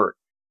home from work,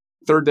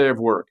 third day of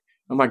work.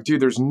 I'm like, dude,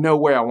 there's no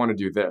way I want to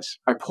do this.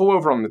 I pull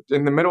over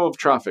in the middle of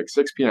traffic,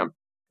 6 p.m.,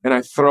 and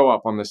I throw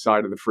up on the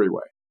side of the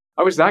freeway.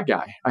 I was that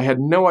guy. I had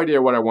no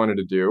idea what I wanted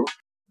to do.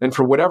 And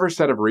for whatever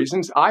set of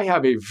reasons, I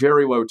have a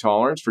very low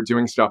tolerance for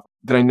doing stuff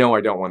that I know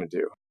I don't want to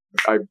do.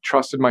 I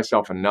trusted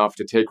myself enough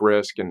to take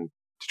risk and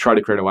to try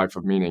to create a life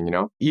of meaning,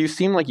 You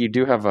seem like you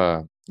have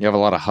a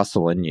lot of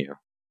hustle in you.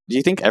 Do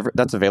you think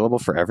that's available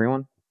for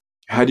everyone?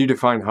 How do you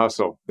define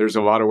hustle? There's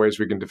a lot of ways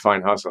we can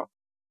define hustle.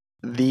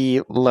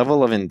 The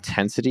level of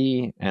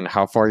intensity and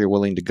how far you're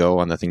willing to go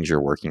on the things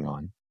you're working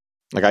on.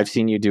 Like I've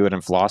seen you do it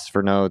in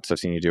Philosopher Notes. I've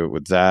seen you do it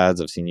with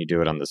Zads. I've seen you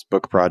do it on this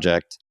book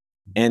project.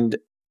 And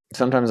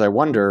sometimes I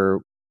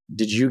wonder,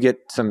 did you get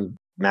some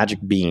magic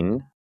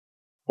bean?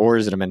 Or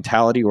is it a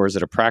mentality, or is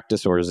it a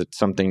practice, or is it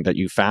something that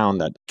you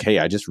found that, okay,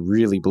 I just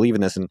really believe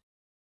in this, and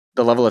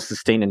the level of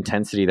sustained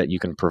intensity that you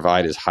can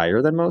provide is higher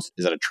than most?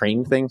 Is that a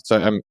trained thing? So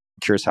I'm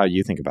curious how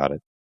you think about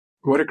it.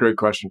 What a great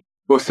question.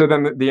 Well, so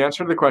then the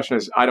answer to the question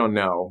is, I don't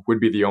know, would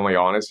be the only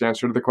honest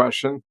answer to the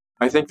question.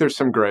 I think there's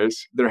some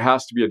grace. There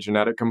has to be a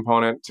genetic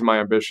component to my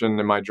ambition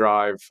and my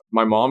drive.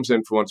 My mom's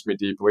influenced me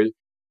deeply.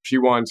 She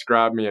once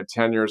grabbed me at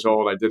 10 years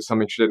old. I did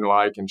something she didn't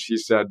like, and she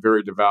said,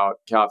 very devout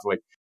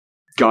Catholic,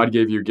 God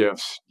gave you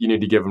gifts. You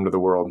need to give them to the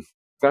world.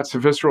 That's a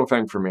visceral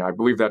thing for me. I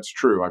believe that's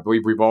true. I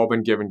believe we've all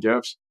been given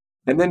gifts.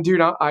 And then, dude,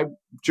 I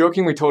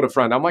jokingly told a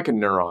friend, I'm like a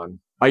neuron.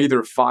 I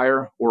either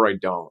fire or I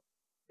don't.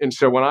 And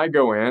so when I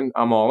go in,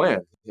 I'm all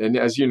in. And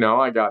as you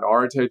know, I got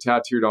Arete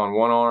tattooed on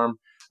one arm.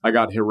 I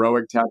got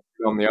Heroic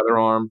tattooed on the other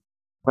arm.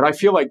 But I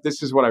feel like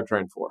this is what I've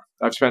trained for.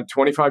 I've spent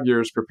 25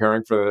 years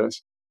preparing for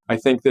this. I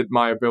think that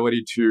my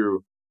ability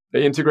to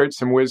integrate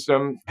some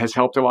wisdom has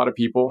helped a lot of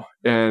people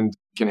and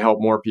can help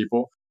more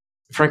people.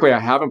 Frankly, I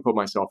haven't put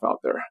myself out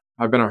there.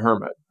 I've been a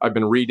hermit. I've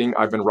been reading,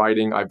 I've been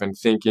writing, I've been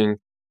thinking.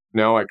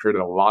 I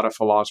created a lot of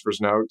Philosopher's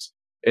Notes.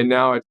 And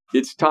now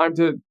it's time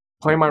to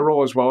play my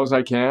role as well as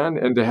I can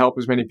and to help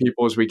as many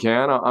people as we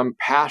can. I'm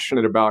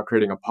passionate about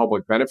creating a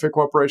public benefit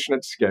corporation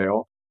at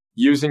scale,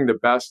 using the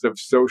best of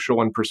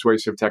social and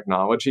persuasive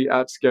technology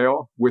at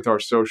scale with our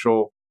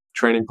social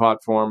training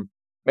platform.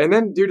 And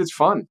then, dude, it's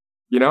fun.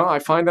 I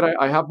find that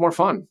I have more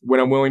fun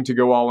when I'm willing to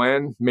go all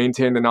in,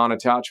 maintain the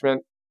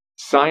non-attachment.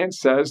 Science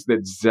says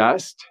that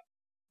zest,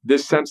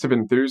 this sense of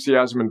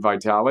enthusiasm and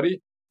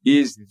vitality,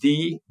 is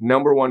the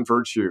number one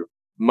virtue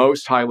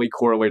most highly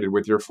correlated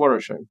with your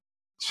flourishing.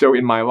 So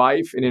in my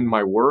life and in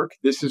my work,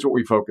 this is what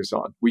we focus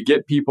on. We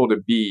get people to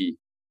be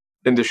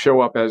and to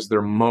show up as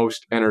their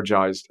most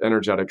energized,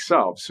 energetic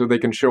selves so they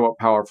can show up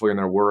powerfully in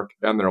their work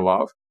and their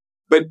love.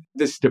 But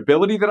the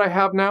stability that I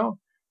have now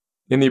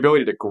and the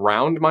ability to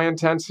ground my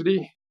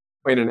intensity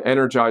in an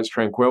energized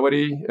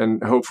tranquility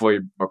and hopefully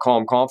a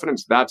calm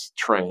confidence, that's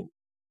trained.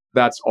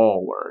 That's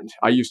all learned.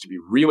 I used to be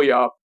really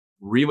up,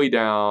 really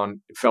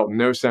down, felt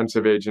no sense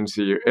of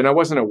agency. And I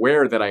wasn't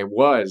aware that I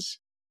was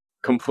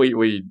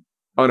completely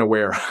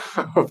unaware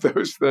of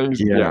those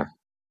things. Yeah.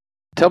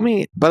 Tell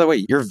me, by the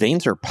way, your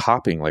veins are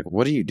popping. Like,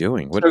 what are you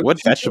doing?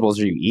 What vegetables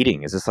are you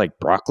eating? Is this like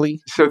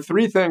broccoli? So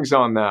 3 things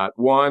on that.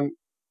 One,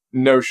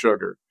 no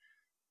sugar.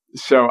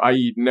 So I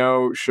eat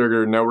no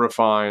sugar, no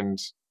refined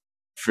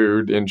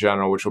food in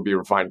general, which will be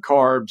refined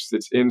carbs.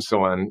 It's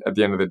insulin at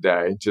the end of the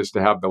day, just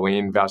to have the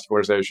lean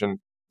vascularization.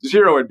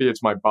 0 would be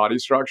it's my body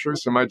structure.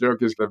 So my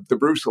joke is the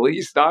Bruce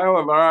Lee style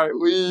of, all right,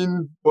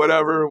 lean,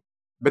 whatever.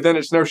 But then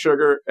it's no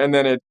sugar. And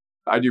then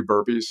I do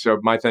burpees. So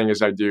my thing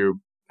is I do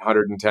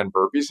 110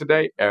 burpees a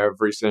day,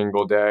 every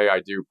single day. I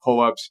do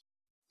pull-ups,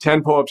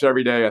 10 pull-ups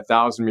every day,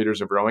 1,000 meters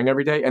of rowing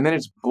every day. And then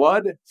it's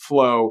blood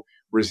flow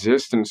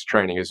resistance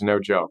training is no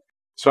joke.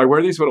 So I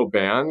wear these little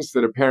bands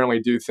that apparently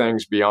do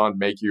things beyond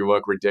make you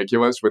look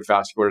ridiculous with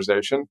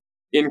vascularization,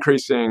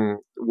 increasing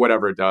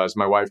whatever it does.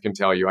 My wife can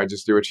tell you. I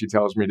just do what she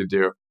tells me to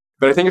do.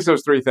 But I think it's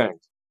those 3 things.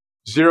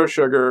 0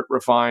 sugar,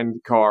 refined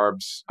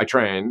carbs. I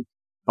train,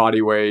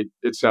 body weight,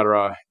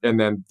 etc. And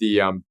then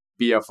the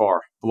BFR,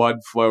 blood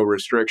flow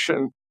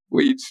restriction,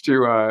 leads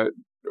to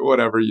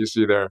whatever you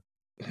see there.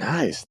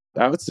 Nice.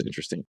 That's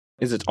interesting.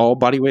 Is it all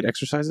body weight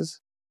exercises?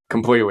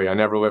 Completely. I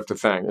never lift a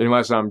thing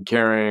unless I'm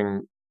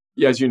carrying.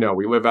 As you know,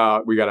 we live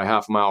out, we got a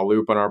half-mile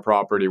loop on our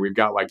property. We've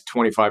got like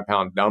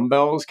 25-pound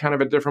dumbbells kind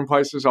of at different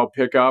places I'll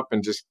pick up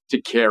and just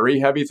to carry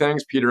heavy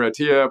things, Peter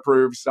Attia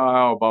approved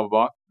style, blah, blah,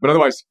 blah. But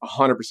otherwise,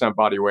 100%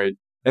 body weight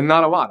and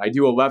not a lot. I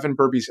do 11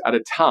 burpees at a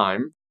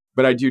time,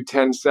 but I do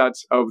 10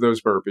 sets of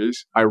those burpees.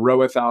 I row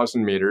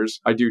 1,000 meters.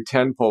 I do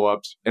 10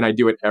 pull-ups and I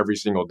do it every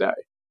single day.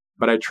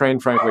 But I train,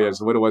 frankly, as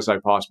little as I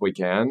possibly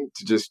can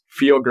to just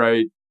feel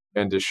great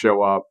and to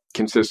show up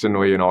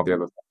consistently and all the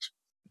other things.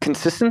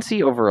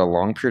 Consistency over a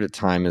long period of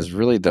time is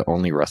really the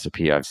only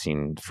recipe I've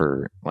seen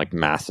for like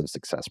massive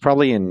success,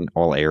 probably in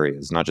all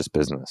areas, not just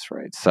business,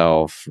 right?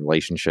 Self,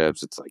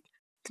 relationships, it's like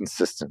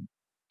consistent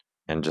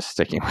and just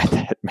sticking with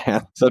it,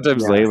 man.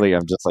 Sometimes lately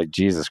I'm just like,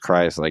 Jesus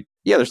Christ. Like,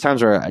 yeah, there's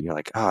times where you're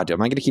like, am I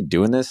going to keep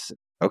doing this?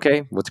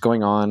 Okay, what's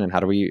going on? And how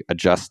do we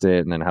adjust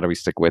it? And then how do we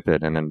stick with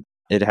it? And then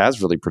it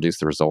has really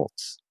produced the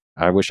results.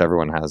 I wish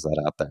everyone has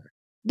that out there.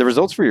 The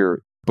results for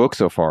your book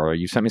so far,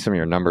 you sent me some of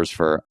your numbers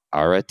for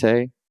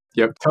Arete.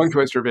 Yep, tongue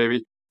twister,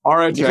 baby.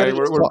 Arete.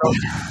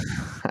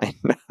 I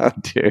know,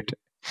 dude.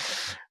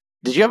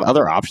 Did you have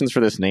other options for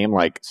this name,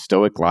 like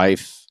Stoic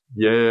Life?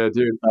 Yeah,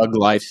 dude. Thug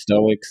Life,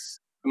 Stoics?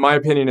 My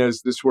opinion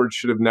is this word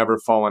should have never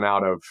fallen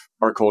out of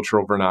our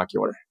cultural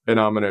vernacular. And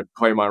I'm going to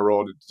play my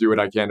role to do what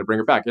I can to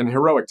bring it back. And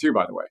heroic too,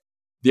 by the way.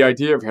 The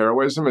idea of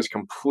heroism is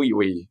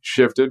completely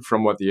shifted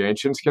from what the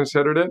ancients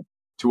considered it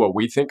to what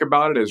we think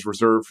about it as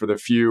reserved for the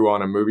few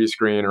on a movie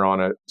screen or on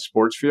a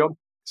sports field.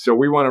 So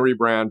we want to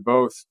rebrand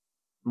both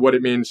what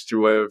it means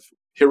to live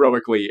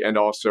heroically and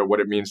also what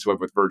it means to live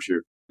with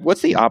virtue.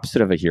 What's the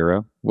opposite of a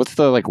hero? What's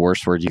the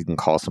worst word you can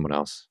call someone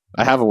else?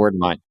 I have a word in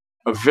mind.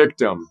 A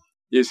victim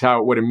is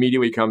what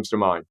immediately comes to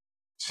mind.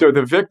 So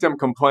the victim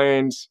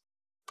complains,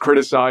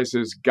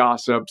 criticizes,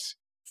 gossips,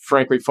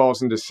 frankly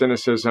falls into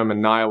cynicism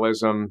and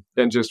nihilism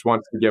and just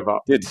wants to give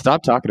up. Dude,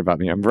 stop talking about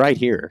me. I'm right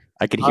here.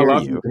 I could hear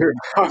you.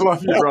 I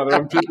love you,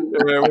 brother.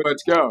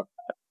 Let's go.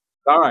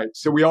 All right.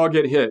 So we all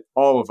get hit,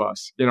 all of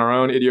us, in our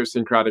own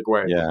idiosyncratic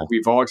way. Yeah.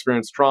 We've all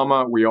experienced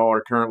trauma. We all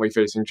are currently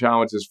facing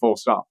challenges, full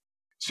stop.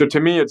 So to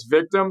me, it's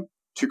victim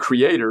to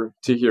creator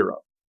to hero.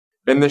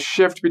 And the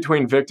shift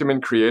between victim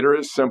and creator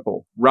is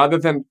simple. Rather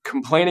than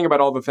complaining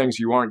about all the things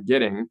you aren't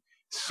getting,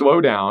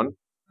 slow down,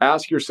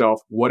 ask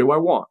yourself, what do I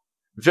want?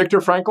 Viktor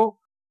Frankl,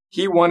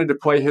 he wanted to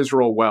play his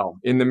role well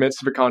in the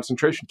midst of a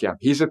concentration camp.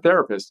 He's a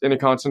therapist in a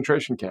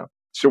concentration camp.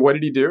 So what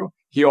did he do?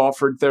 He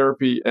offered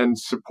therapy and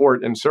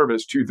support and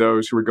service to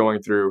those who were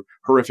going through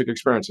horrific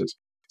experiences.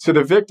 So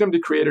the victim to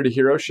creator to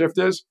hero shift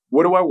is,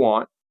 what do I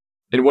want?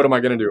 And what am I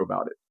going to do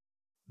about it?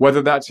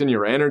 Whether that's in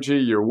your energy,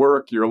 your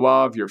work, your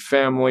love, your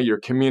family, your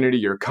community,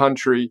 your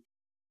country,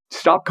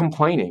 stop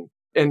complaining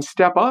and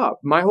step up.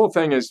 My whole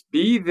thing is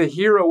be the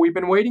hero we've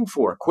been waiting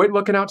for. Quit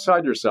looking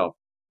outside yourself.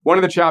 One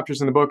of the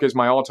chapters in the book is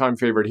my all-time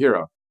favorite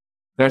hero.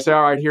 And I say,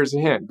 all right, here's a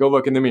hint. Go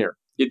look in the mirror.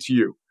 It's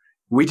you.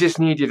 We just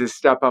need you to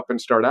step up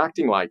and start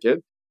acting like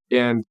it.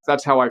 And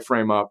that's how I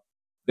frame up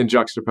and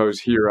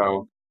juxtapose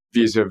hero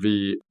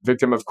vis-a-vis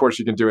victim. Of course,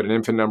 you can do it in an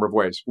infinite number of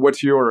ways.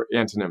 What's your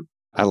antonym?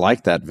 I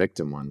like that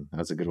victim one.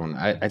 That's a good one.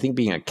 I think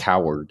being a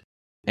coward,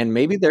 and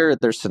maybe they're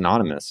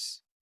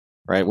synonymous,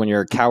 right? When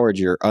you're a coward,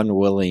 you're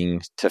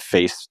unwilling to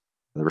face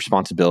the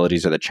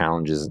responsibilities or the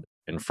challenges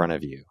in front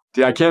of you.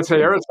 Yeah, I can't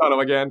say Aristotle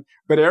again,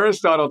 but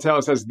Aristotle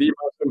tells us the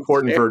most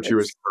important virtue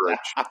is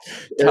courage.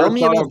 Tell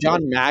me about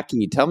John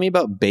Mackey. Tell me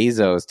about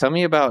Bezos. Tell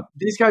me about...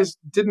 These guys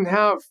didn't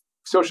have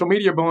social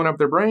media blowing up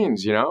their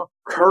brains, you know?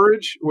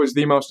 Courage was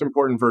the most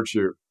important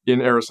virtue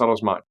in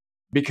Aristotle's mind.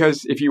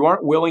 Because if you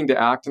aren't willing to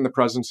act in the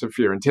presence of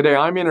fear, and today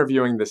I'm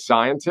interviewing the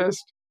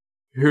scientist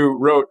who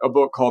wrote a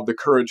book called The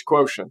Courage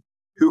Quotient,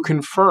 who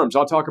confirms,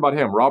 I'll talk about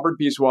him, Robert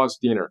Biswas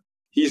Diener.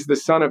 He's the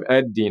son of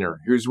Ed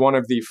Diener, who's one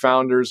of the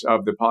founders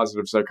of the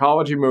positive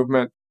psychology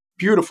movement.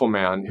 Beautiful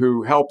man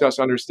who helped us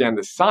understand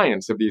the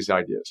science of these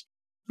ideas.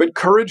 But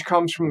courage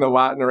comes from the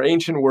Latin or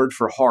ancient word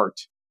for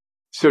heart.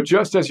 So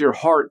just as your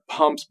heart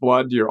pumps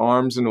blood to your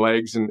arms and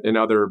legs and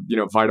other,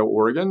 vital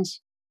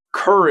organs,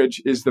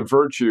 courage is the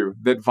virtue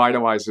that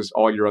vitalizes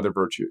all your other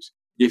virtues.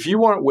 If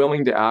you aren't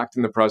willing to act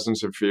in the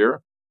presence of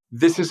fear,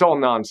 this is all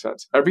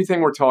nonsense.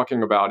 Everything we're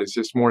talking about is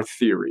just more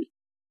theory.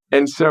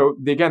 And so,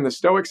 again, the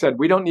Stoics said,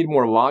 we don't need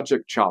more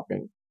logic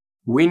chopping.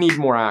 We need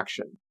more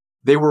action.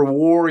 They were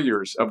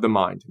warriors of the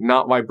mind,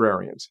 not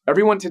librarians.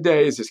 Everyone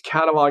today is just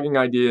cataloging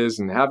ideas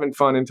and having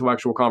fun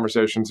intellectual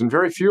conversations, and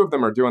very few of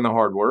them are doing the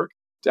hard work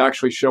to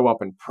actually show up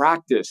and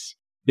practice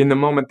in the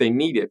moment they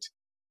need it.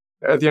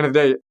 At the end of the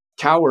day,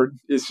 coward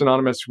is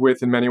synonymous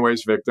with, in many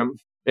ways, victim,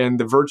 and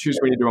the virtues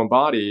we need to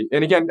embody.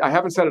 And again, I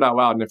haven't said it out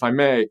loud, and if I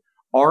may,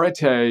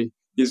 arete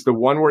is the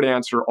one-word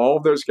answer all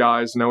of those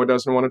guys Noah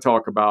doesn't want to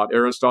talk about,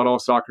 Aristotle,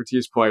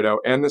 Socrates, Plato,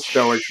 and the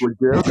Stoics would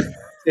give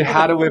to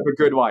how to live a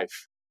good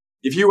life.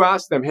 If you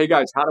ask them, hey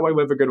guys, how do I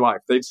live a good life?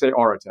 They'd say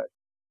arete.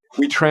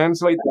 We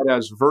translate that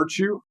as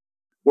virtue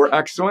or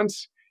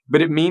excellence,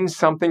 but it means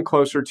something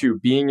closer to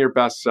being your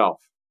best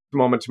self,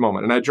 moment to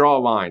moment. And I draw a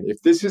line.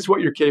 If this is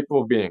what you're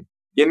capable of being,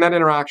 in that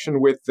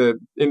interaction with the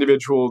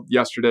individual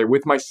yesterday,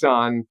 with my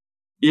son,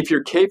 if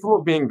you're capable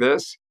of being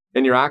this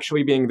and you're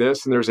actually being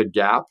this, and there's a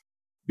gap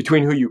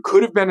between who you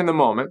could have been in the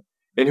moment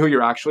and who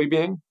you're actually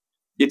being,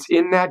 it's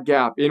in that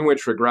gap in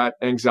which regret,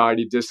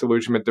 anxiety,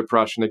 disillusionment,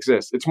 depression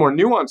exists. It's more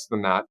nuanced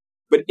than that.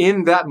 But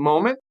in that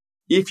moment,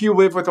 if you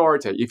live with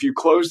arete, if you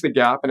close the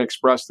gap and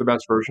express the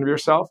best version of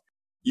yourself,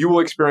 you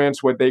will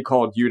experience what they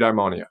called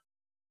eudaimonia,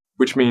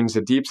 which means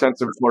a deep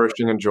sense of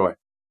flourishing and joy.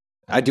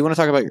 I do want to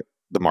talk about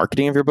the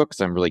marketing of your book because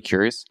I'm really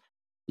curious.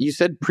 You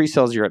said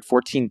pre-sales, you're at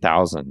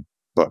 14,000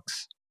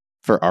 books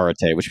for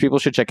arete, which people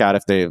should check out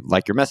if they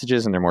like your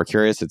messages and they're more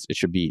curious. It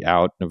should be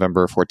out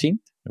November 14th.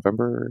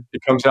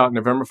 It comes out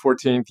November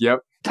 14th. Yep.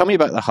 Tell me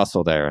about the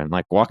hustle there and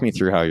walk me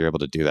through how you're able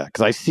to do that.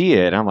 Because I see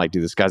it and I'm like,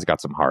 dude, this guy's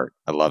got some heart.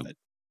 I love it.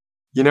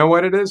 You know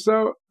what it is,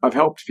 though? I've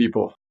helped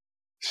people.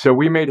 So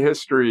we made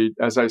history,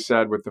 as I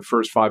said, with the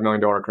first $5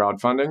 million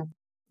crowdfunding.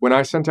 When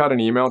I sent out an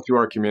email to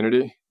our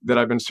community that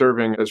I've been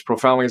serving as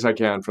profoundly as I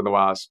can for the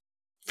last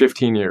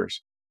 15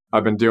 years,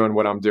 I've been doing,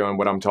 what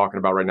I'm talking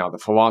about right now, the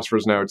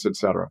philosopher's notes,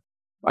 etc.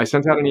 I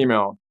sent out an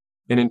email,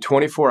 and in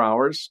 24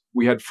 hours,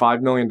 we had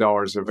 $5 million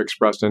of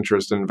expressed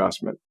interest in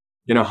investment.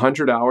 In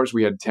 100 hours,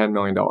 we had $10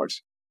 million.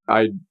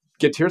 I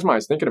get tears in my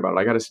eyes thinking about it.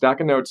 I got a stack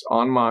of notes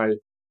on my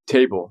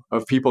table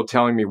of people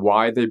telling me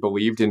why they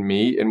believed in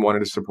me and wanted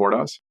to support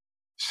us.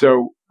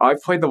 So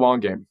I've played the long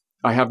game.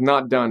 I have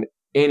not done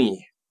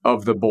any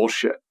of the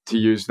bullshit, to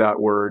use that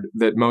word,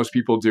 that most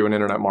people do in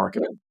internet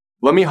marketing.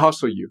 Let me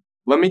hustle you.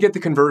 Let me get the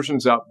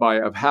conversions up by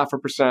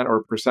 0.5%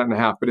 or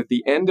 1.5%. But at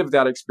the end of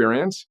that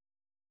experience,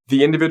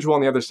 the individual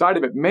on the other side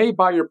of it may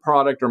buy your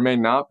product or may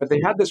not, but they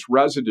had this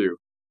residue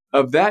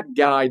of that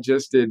guy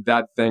just did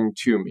that thing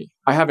to me.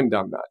 I haven't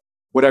done that.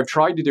 What I've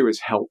tried to do is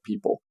help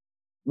people.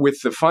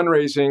 With the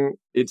fundraising,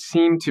 it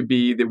seemed to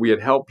be that we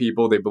had helped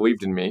people. They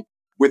believed in me.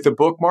 With the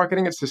book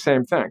marketing, it's the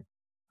same thing.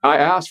 I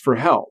asked for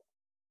help.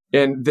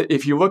 And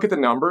if you look at the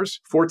numbers,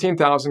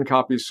 14,000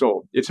 copies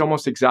sold. It's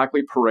almost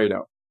exactly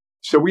Pareto.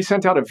 So we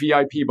sent out a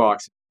VIP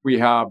box. We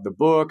have the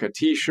book, a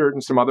t-shirt,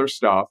 and some other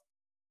stuff.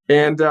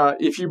 And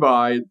if you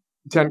buy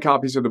 10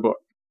 copies of the book,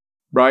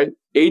 right?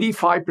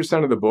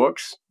 85% of the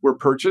books were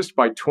purchased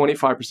by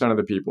 25% of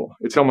the people.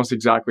 It's almost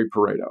exactly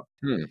Pareto.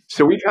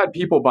 So we've had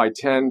people buy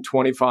 10,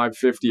 25,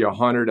 50,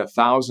 100,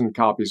 1,000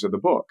 copies of the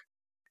book.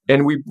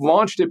 And we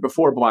launched it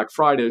before Black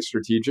Friday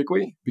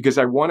strategically because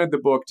I wanted the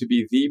book to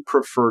be the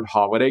preferred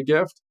holiday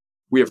gift.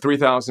 We have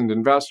 3,000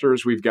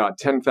 investors. We've got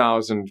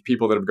 10,000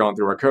 people that have gone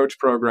through our coach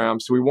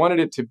program. So we wanted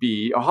it to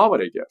be a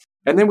holiday gift.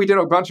 And then we did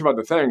a bunch of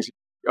other things.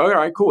 All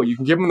right, cool. You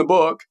can give them the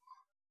book,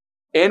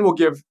 and we'll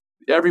give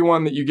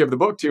everyone that you give the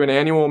book to an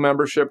annual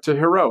membership to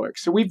Heroic.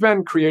 So we've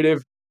been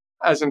creative.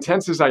 As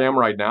intense as I am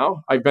right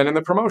now, I've been in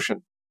the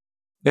promotion.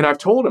 And I've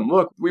told them,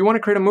 look, we want to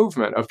create a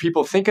movement of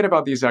people thinking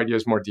about these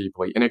ideas more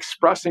deeply and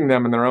expressing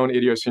them in their own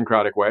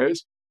idiosyncratic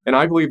ways. And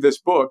I believe this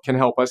book can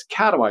help us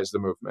catalyze the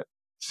movement.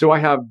 So I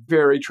have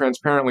very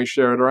transparently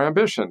shared our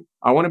ambition.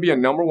 I want to be a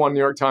 #1 New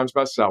York Times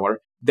bestseller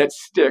that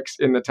sticks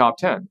in the top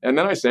 10. And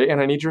then I say,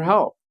 and I need your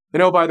help.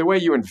 And oh, by the way,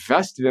 you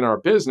invested in our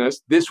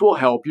business. This will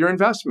help your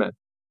investment.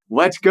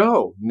 Let's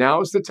go.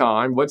 Now's the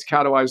time. Let's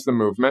catalyze the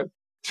movement.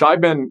 So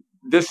I've been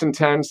this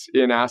intense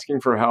in asking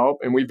for help,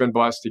 and we've been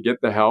blessed to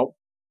get the help.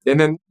 And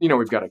then,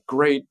 we've got a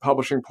great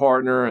publishing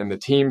partner, and the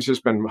team's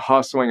just been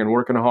hustling and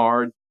working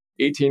hard.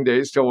 18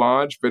 days to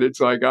launch, but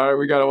it's like, all right,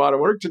 we got a lot of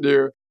work to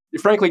do.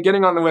 Frankly,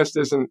 getting on the list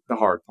isn't the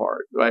hard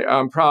part. Right?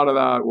 I'm proud of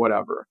that,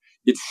 whatever.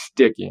 It's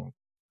sticking.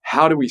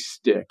 How do we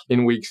stick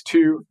in weeks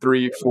 2,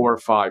 3, 4,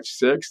 5,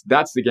 6?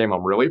 That's the game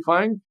I'm really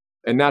playing.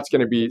 And that's going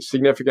to be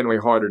significantly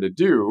harder to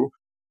do.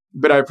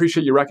 But I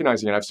appreciate you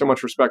recognizing it. I have so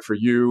much respect for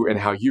you and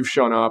how you've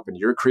shown up and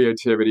your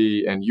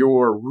creativity and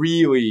your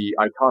really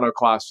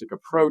iconoclastic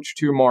approach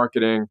to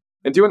marketing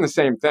and doing the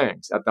same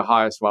things at the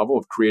highest level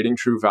of creating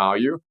true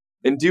value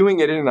and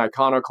doing it in an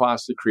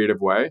iconoclastic, creative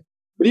way.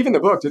 But even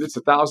the book, dude, it's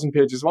 1,000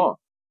 pages long.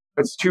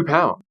 It's 2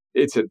 pounds.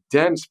 It's a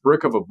dense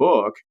brick of a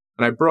book.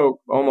 And I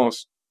broke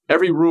almost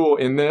every rule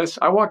in this,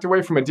 I walked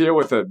away from a deal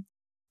with a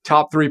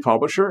top 3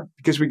 publisher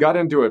because we got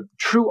into a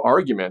true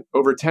argument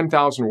over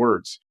 10,000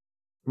 words.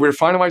 We're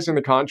finalizing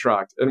the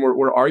contract and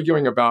we're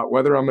arguing about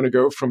whether I'm going to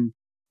go from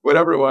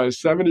whatever it was,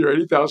 70 or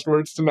 80,000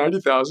 words to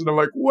 90,000. I'm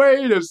like,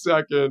 wait a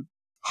second,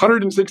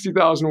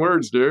 160,000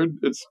 words, dude.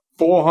 It's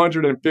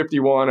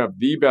 451 of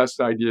the best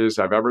ideas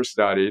I've ever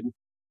studied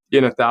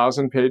in a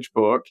 1,000-page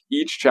book.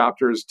 Each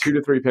chapter is 2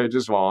 to 3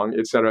 pages long,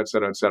 et cetera, et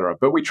cetera, et cetera.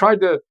 But we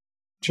tried to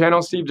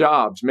channel Steve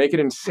Jobs, make it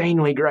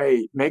insanely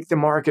great, make the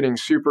marketing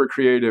super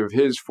creative,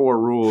 his 4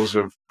 rules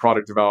of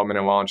product development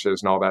and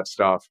launches and all that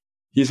stuff.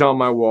 He's on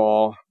my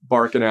wall,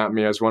 barking at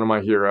me as one of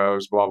my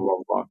heroes, blah, blah,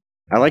 blah.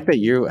 I like that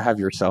you have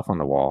yourself on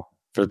the wall.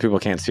 For the people who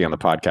can't see on the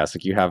podcast,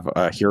 like you have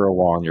a hero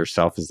wall and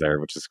yourself is there,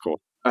 which is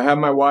cool. I have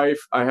my wife,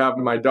 I have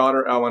my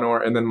daughter,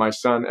 Eleanor, and then my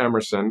son,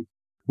 Emerson.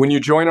 When you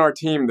join our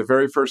team, the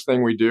very first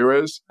thing we do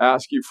is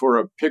ask you for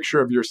a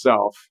picture of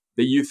yourself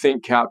that you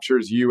think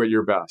captures you at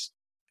your best.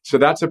 So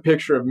that's a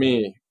picture of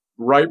me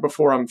right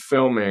before I'm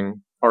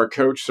filming our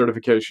coach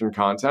certification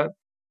content,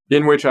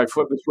 in which I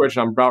flip the switch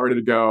and I'm about ready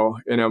to go.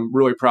 And I'm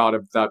really proud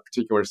of that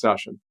particular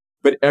session.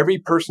 But every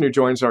person who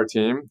joins our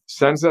team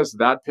sends us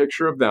that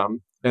picture of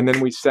them, and then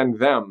we send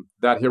them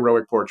that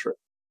heroic portrait.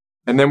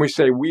 And then we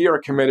say, we are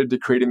committed to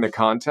creating the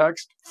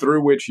context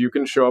through which you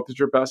can show up as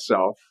your best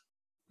self.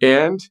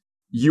 And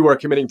you are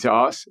committing to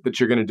us that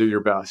you're going to do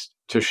your best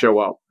to show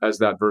up as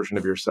that version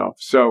of yourself.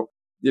 So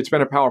it's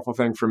been a powerful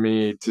thing for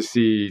me to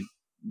see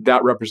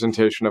that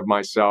representation of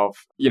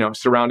myself,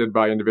 surrounded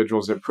by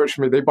individuals that push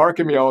me. They bark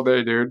at me all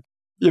day, dude.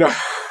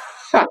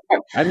 I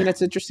mean,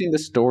 it's interesting the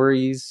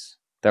stories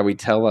that we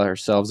tell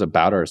ourselves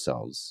about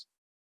ourselves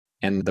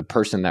and the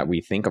person that we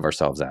think of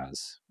ourselves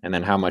as, and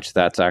then how much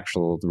that's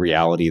actual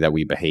reality that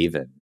we behave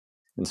in.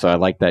 And so I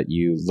like that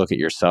you look at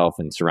yourself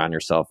and surround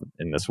yourself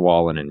in this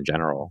wall and in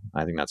general.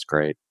 I think that's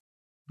great.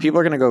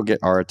 People are going to go get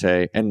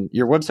Arete, and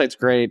your website's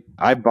great.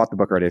 I've bought the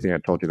book already. I think I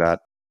told you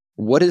that.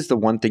 What is the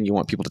one thing you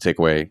want people to take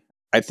away?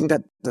 I think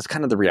that's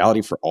kind of the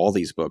reality for all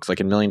these books. Like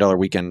in $1 Million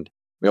Weekend,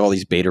 we have all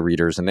these beta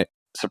readers, and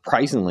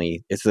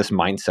surprisingly, it's this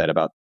mindset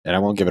about, and I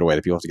won't give it away,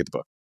 the people have to get the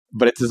book,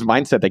 but it's this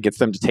mindset that gets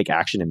them to take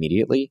action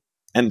immediately.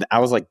 And I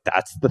was like,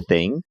 that's the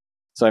thing.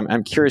 So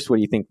I'm curious what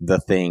you think the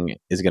thing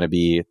is going to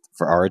be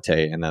for Arete,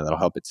 and then that'll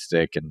help it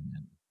stick, and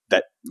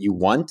that you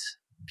want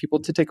people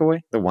to take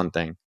away, the one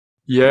thing.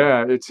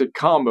 Yeah, it's a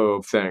combo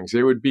of things.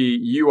 It would be,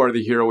 you are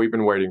the hero we've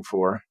been waiting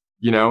for.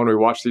 When we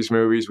watch these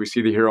movies, we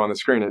see the hero on the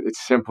screen.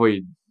 It's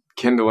simply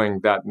kindling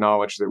that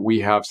knowledge that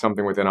we have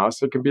something within us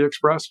that can be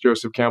expressed.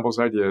 Joseph Campbell's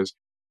ideas.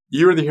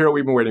 You are the hero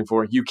we've been waiting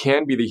for. You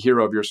can be the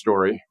hero of your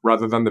story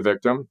rather than the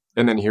victim.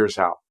 And then here's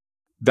how.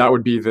 That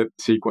would be the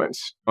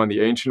sequence on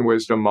the ancient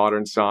wisdom,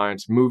 modern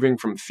science, moving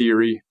from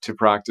theory to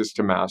practice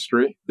to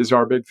mastery is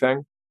our big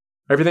thing.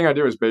 Everything I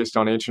do is based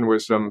on ancient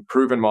wisdom,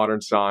 proven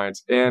modern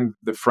science, and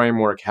the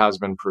framework has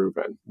been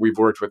proven. We've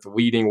worked with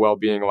leading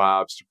well-being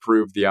labs to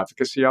prove the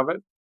efficacy of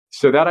it.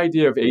 So that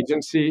idea of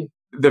agency,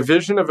 the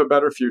vision of a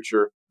better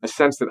future, a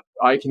sense that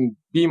I can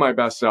be my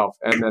best self,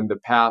 and then the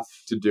path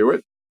to do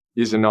it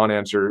is a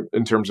non-answer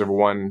in terms of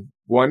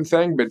one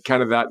thing, but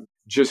kind of that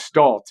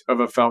gestalt of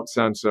a felt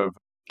sense of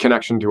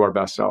connection to our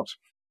best selves.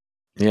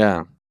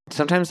 Yeah.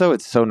 Sometimes though,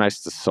 it's so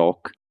nice to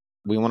sulk.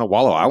 We want to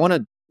wallow.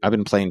 I've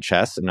been playing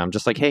chess and I'm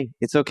just like, hey,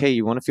 it's okay.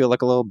 You want to feel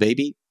like a little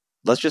baby?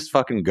 Let's just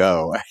fucking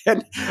go.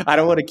 And I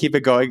don't want to keep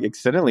it going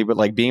extendedly, but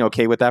like being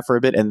okay with that for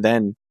a bit. And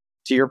then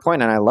to your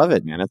point, and I love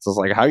it, man. It's just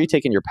like, how are you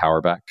taking your power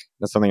back?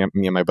 That's something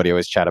me and my buddy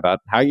always chat about.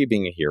 How are you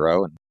being a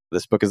hero? And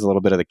this book is a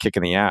little bit of the kick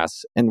in the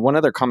ass. And one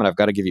other comment I've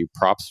got to give you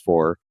props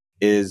for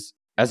is,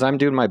 as I'm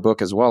doing my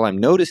book as well, I'm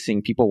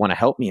noticing people want to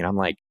help me. And I'm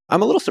like,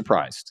 I'm a little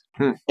surprised.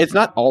 It's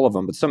not all of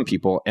them, but some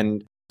people.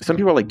 And some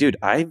people are like, dude,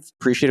 I've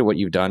appreciated what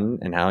you've done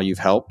and how you've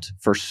helped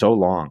for so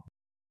long.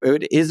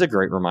 It is a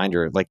great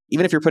reminder. Like,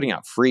 even if you're putting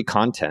out free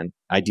content,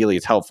 ideally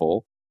it's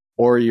helpful,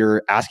 or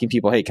you're asking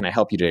people, hey, can I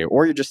help you today?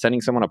 Or you're just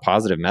sending someone a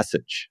positive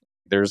message.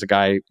 There's a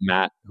guy,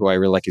 Matt, who I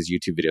really like his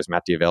YouTube videos,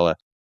 Matt Diavella.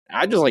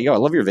 I'm just like, yo, I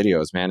love your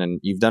videos, man. And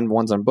you've done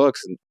ones on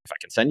books. And if I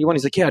can send you one,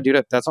 he's like, yeah,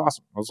 dude, that's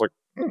awesome. I was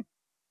like,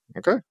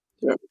 okay.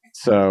 Yeah.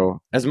 So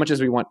as much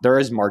as we want, there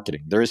is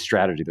marketing, there is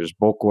strategy, there's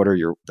bulk order.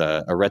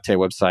 The Arete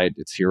website,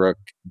 it's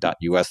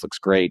heroic.us, looks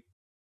great.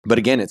 But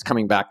again, it's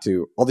coming back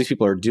to all these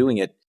people are doing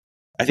it.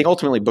 I think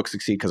ultimately books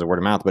succeed because of word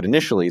of mouth, but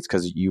initially it's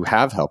because you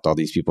have helped all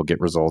these people get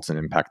results and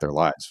impact their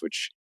lives,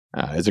 which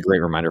is a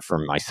great reminder for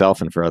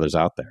myself and for others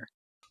out there.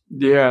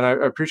 Yeah, and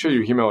I appreciate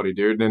your humility,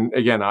 dude. And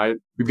again,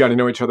 we've got to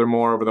know each other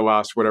more over the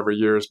last whatever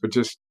years, but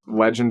just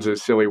legend's a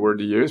silly word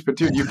to use. But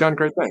dude, you've done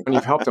great things. And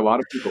you've helped a lot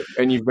of people.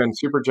 And you've been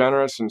super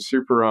generous and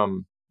super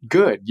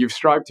good. You've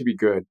strived to be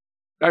good.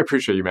 I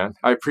appreciate you, man.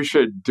 I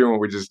appreciate doing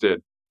what we just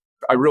did.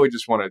 I really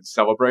just want to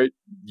celebrate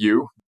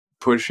you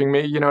pushing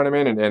me, you know what I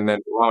mean? And then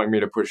allowing me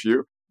to push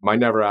you. I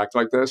never act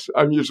like this.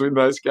 I'm usually a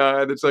nice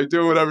guy that's like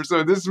doing whatever.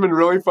 So this has been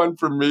really fun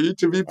for me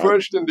to be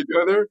pushed and to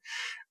go there.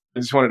 I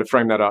just wanted to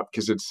frame that up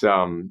because it's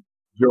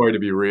joy to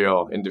be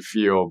real and to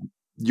feel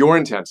your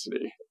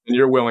intensity and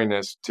your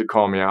willingness to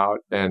call me out.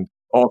 And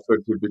also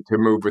to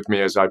move with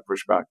me as I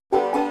push back.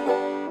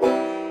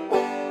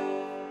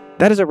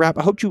 That is a wrap.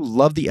 I hope you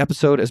loved the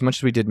episode as much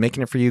as we did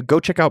making it for you. Go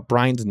check out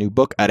Brian's new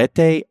book,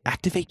 Arete,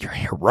 Activate Your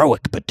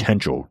Heroic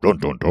Potential. Dun,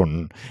 dun,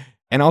 dun.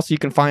 And also you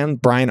can find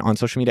Brian on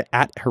social media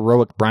at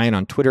Heroic Brian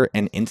on Twitter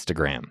and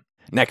Instagram.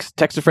 Next,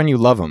 text a friend you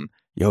love them.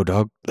 Yo,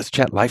 dog, let's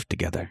chat life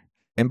together.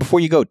 And before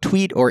you go,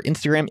 tweet or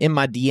Instagram in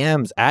my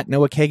DMs at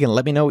Noah Kagan.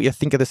 Let me know what you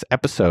think of this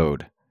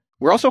episode.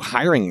 We're also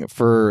hiring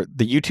for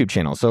the YouTube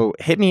channel. So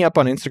hit me up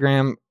on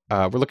Instagram.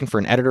 We're looking for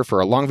an editor for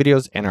our long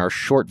videos and our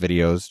short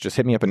videos. Just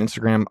hit me up on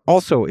Instagram.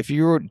 Also, if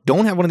you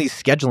don't have one of these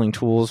scheduling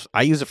tools,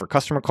 I use it for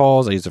customer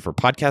calls. I use it for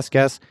podcast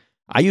guests.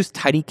 I use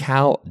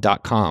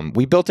tidycal.com.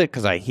 We built it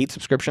because I hate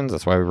subscriptions.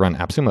 That's why we run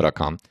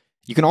appsumo.com.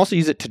 You can also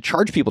use it to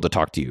charge people to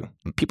talk to you.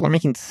 People are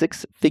making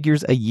 6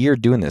 figures a year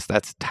doing this.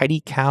 That's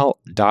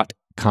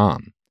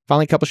tidycal.com.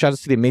 Finally, a couple shout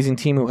outs to the amazing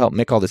team who helped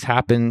make all this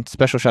happen.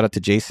 Special shout out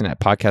to Jason at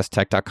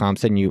podcasttech.com,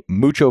 sending you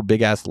mucho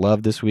big ass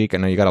love this week. I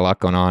know you got a lot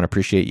going on.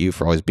 Appreciate you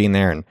for always being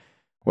there and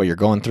what you're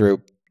going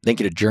through. Thank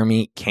you to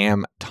Jeremy,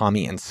 Cam,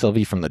 Tommy, and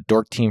Sylvie from the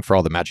Dork team for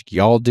all the magic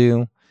y'all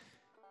do.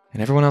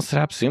 And everyone else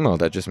at AppSumo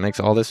that just makes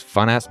all this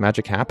fun ass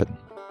magic happen.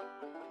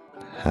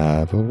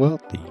 Have a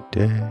wealthy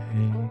day.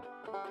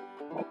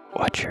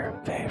 What's your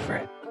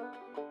favorite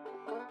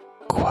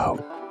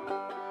quote?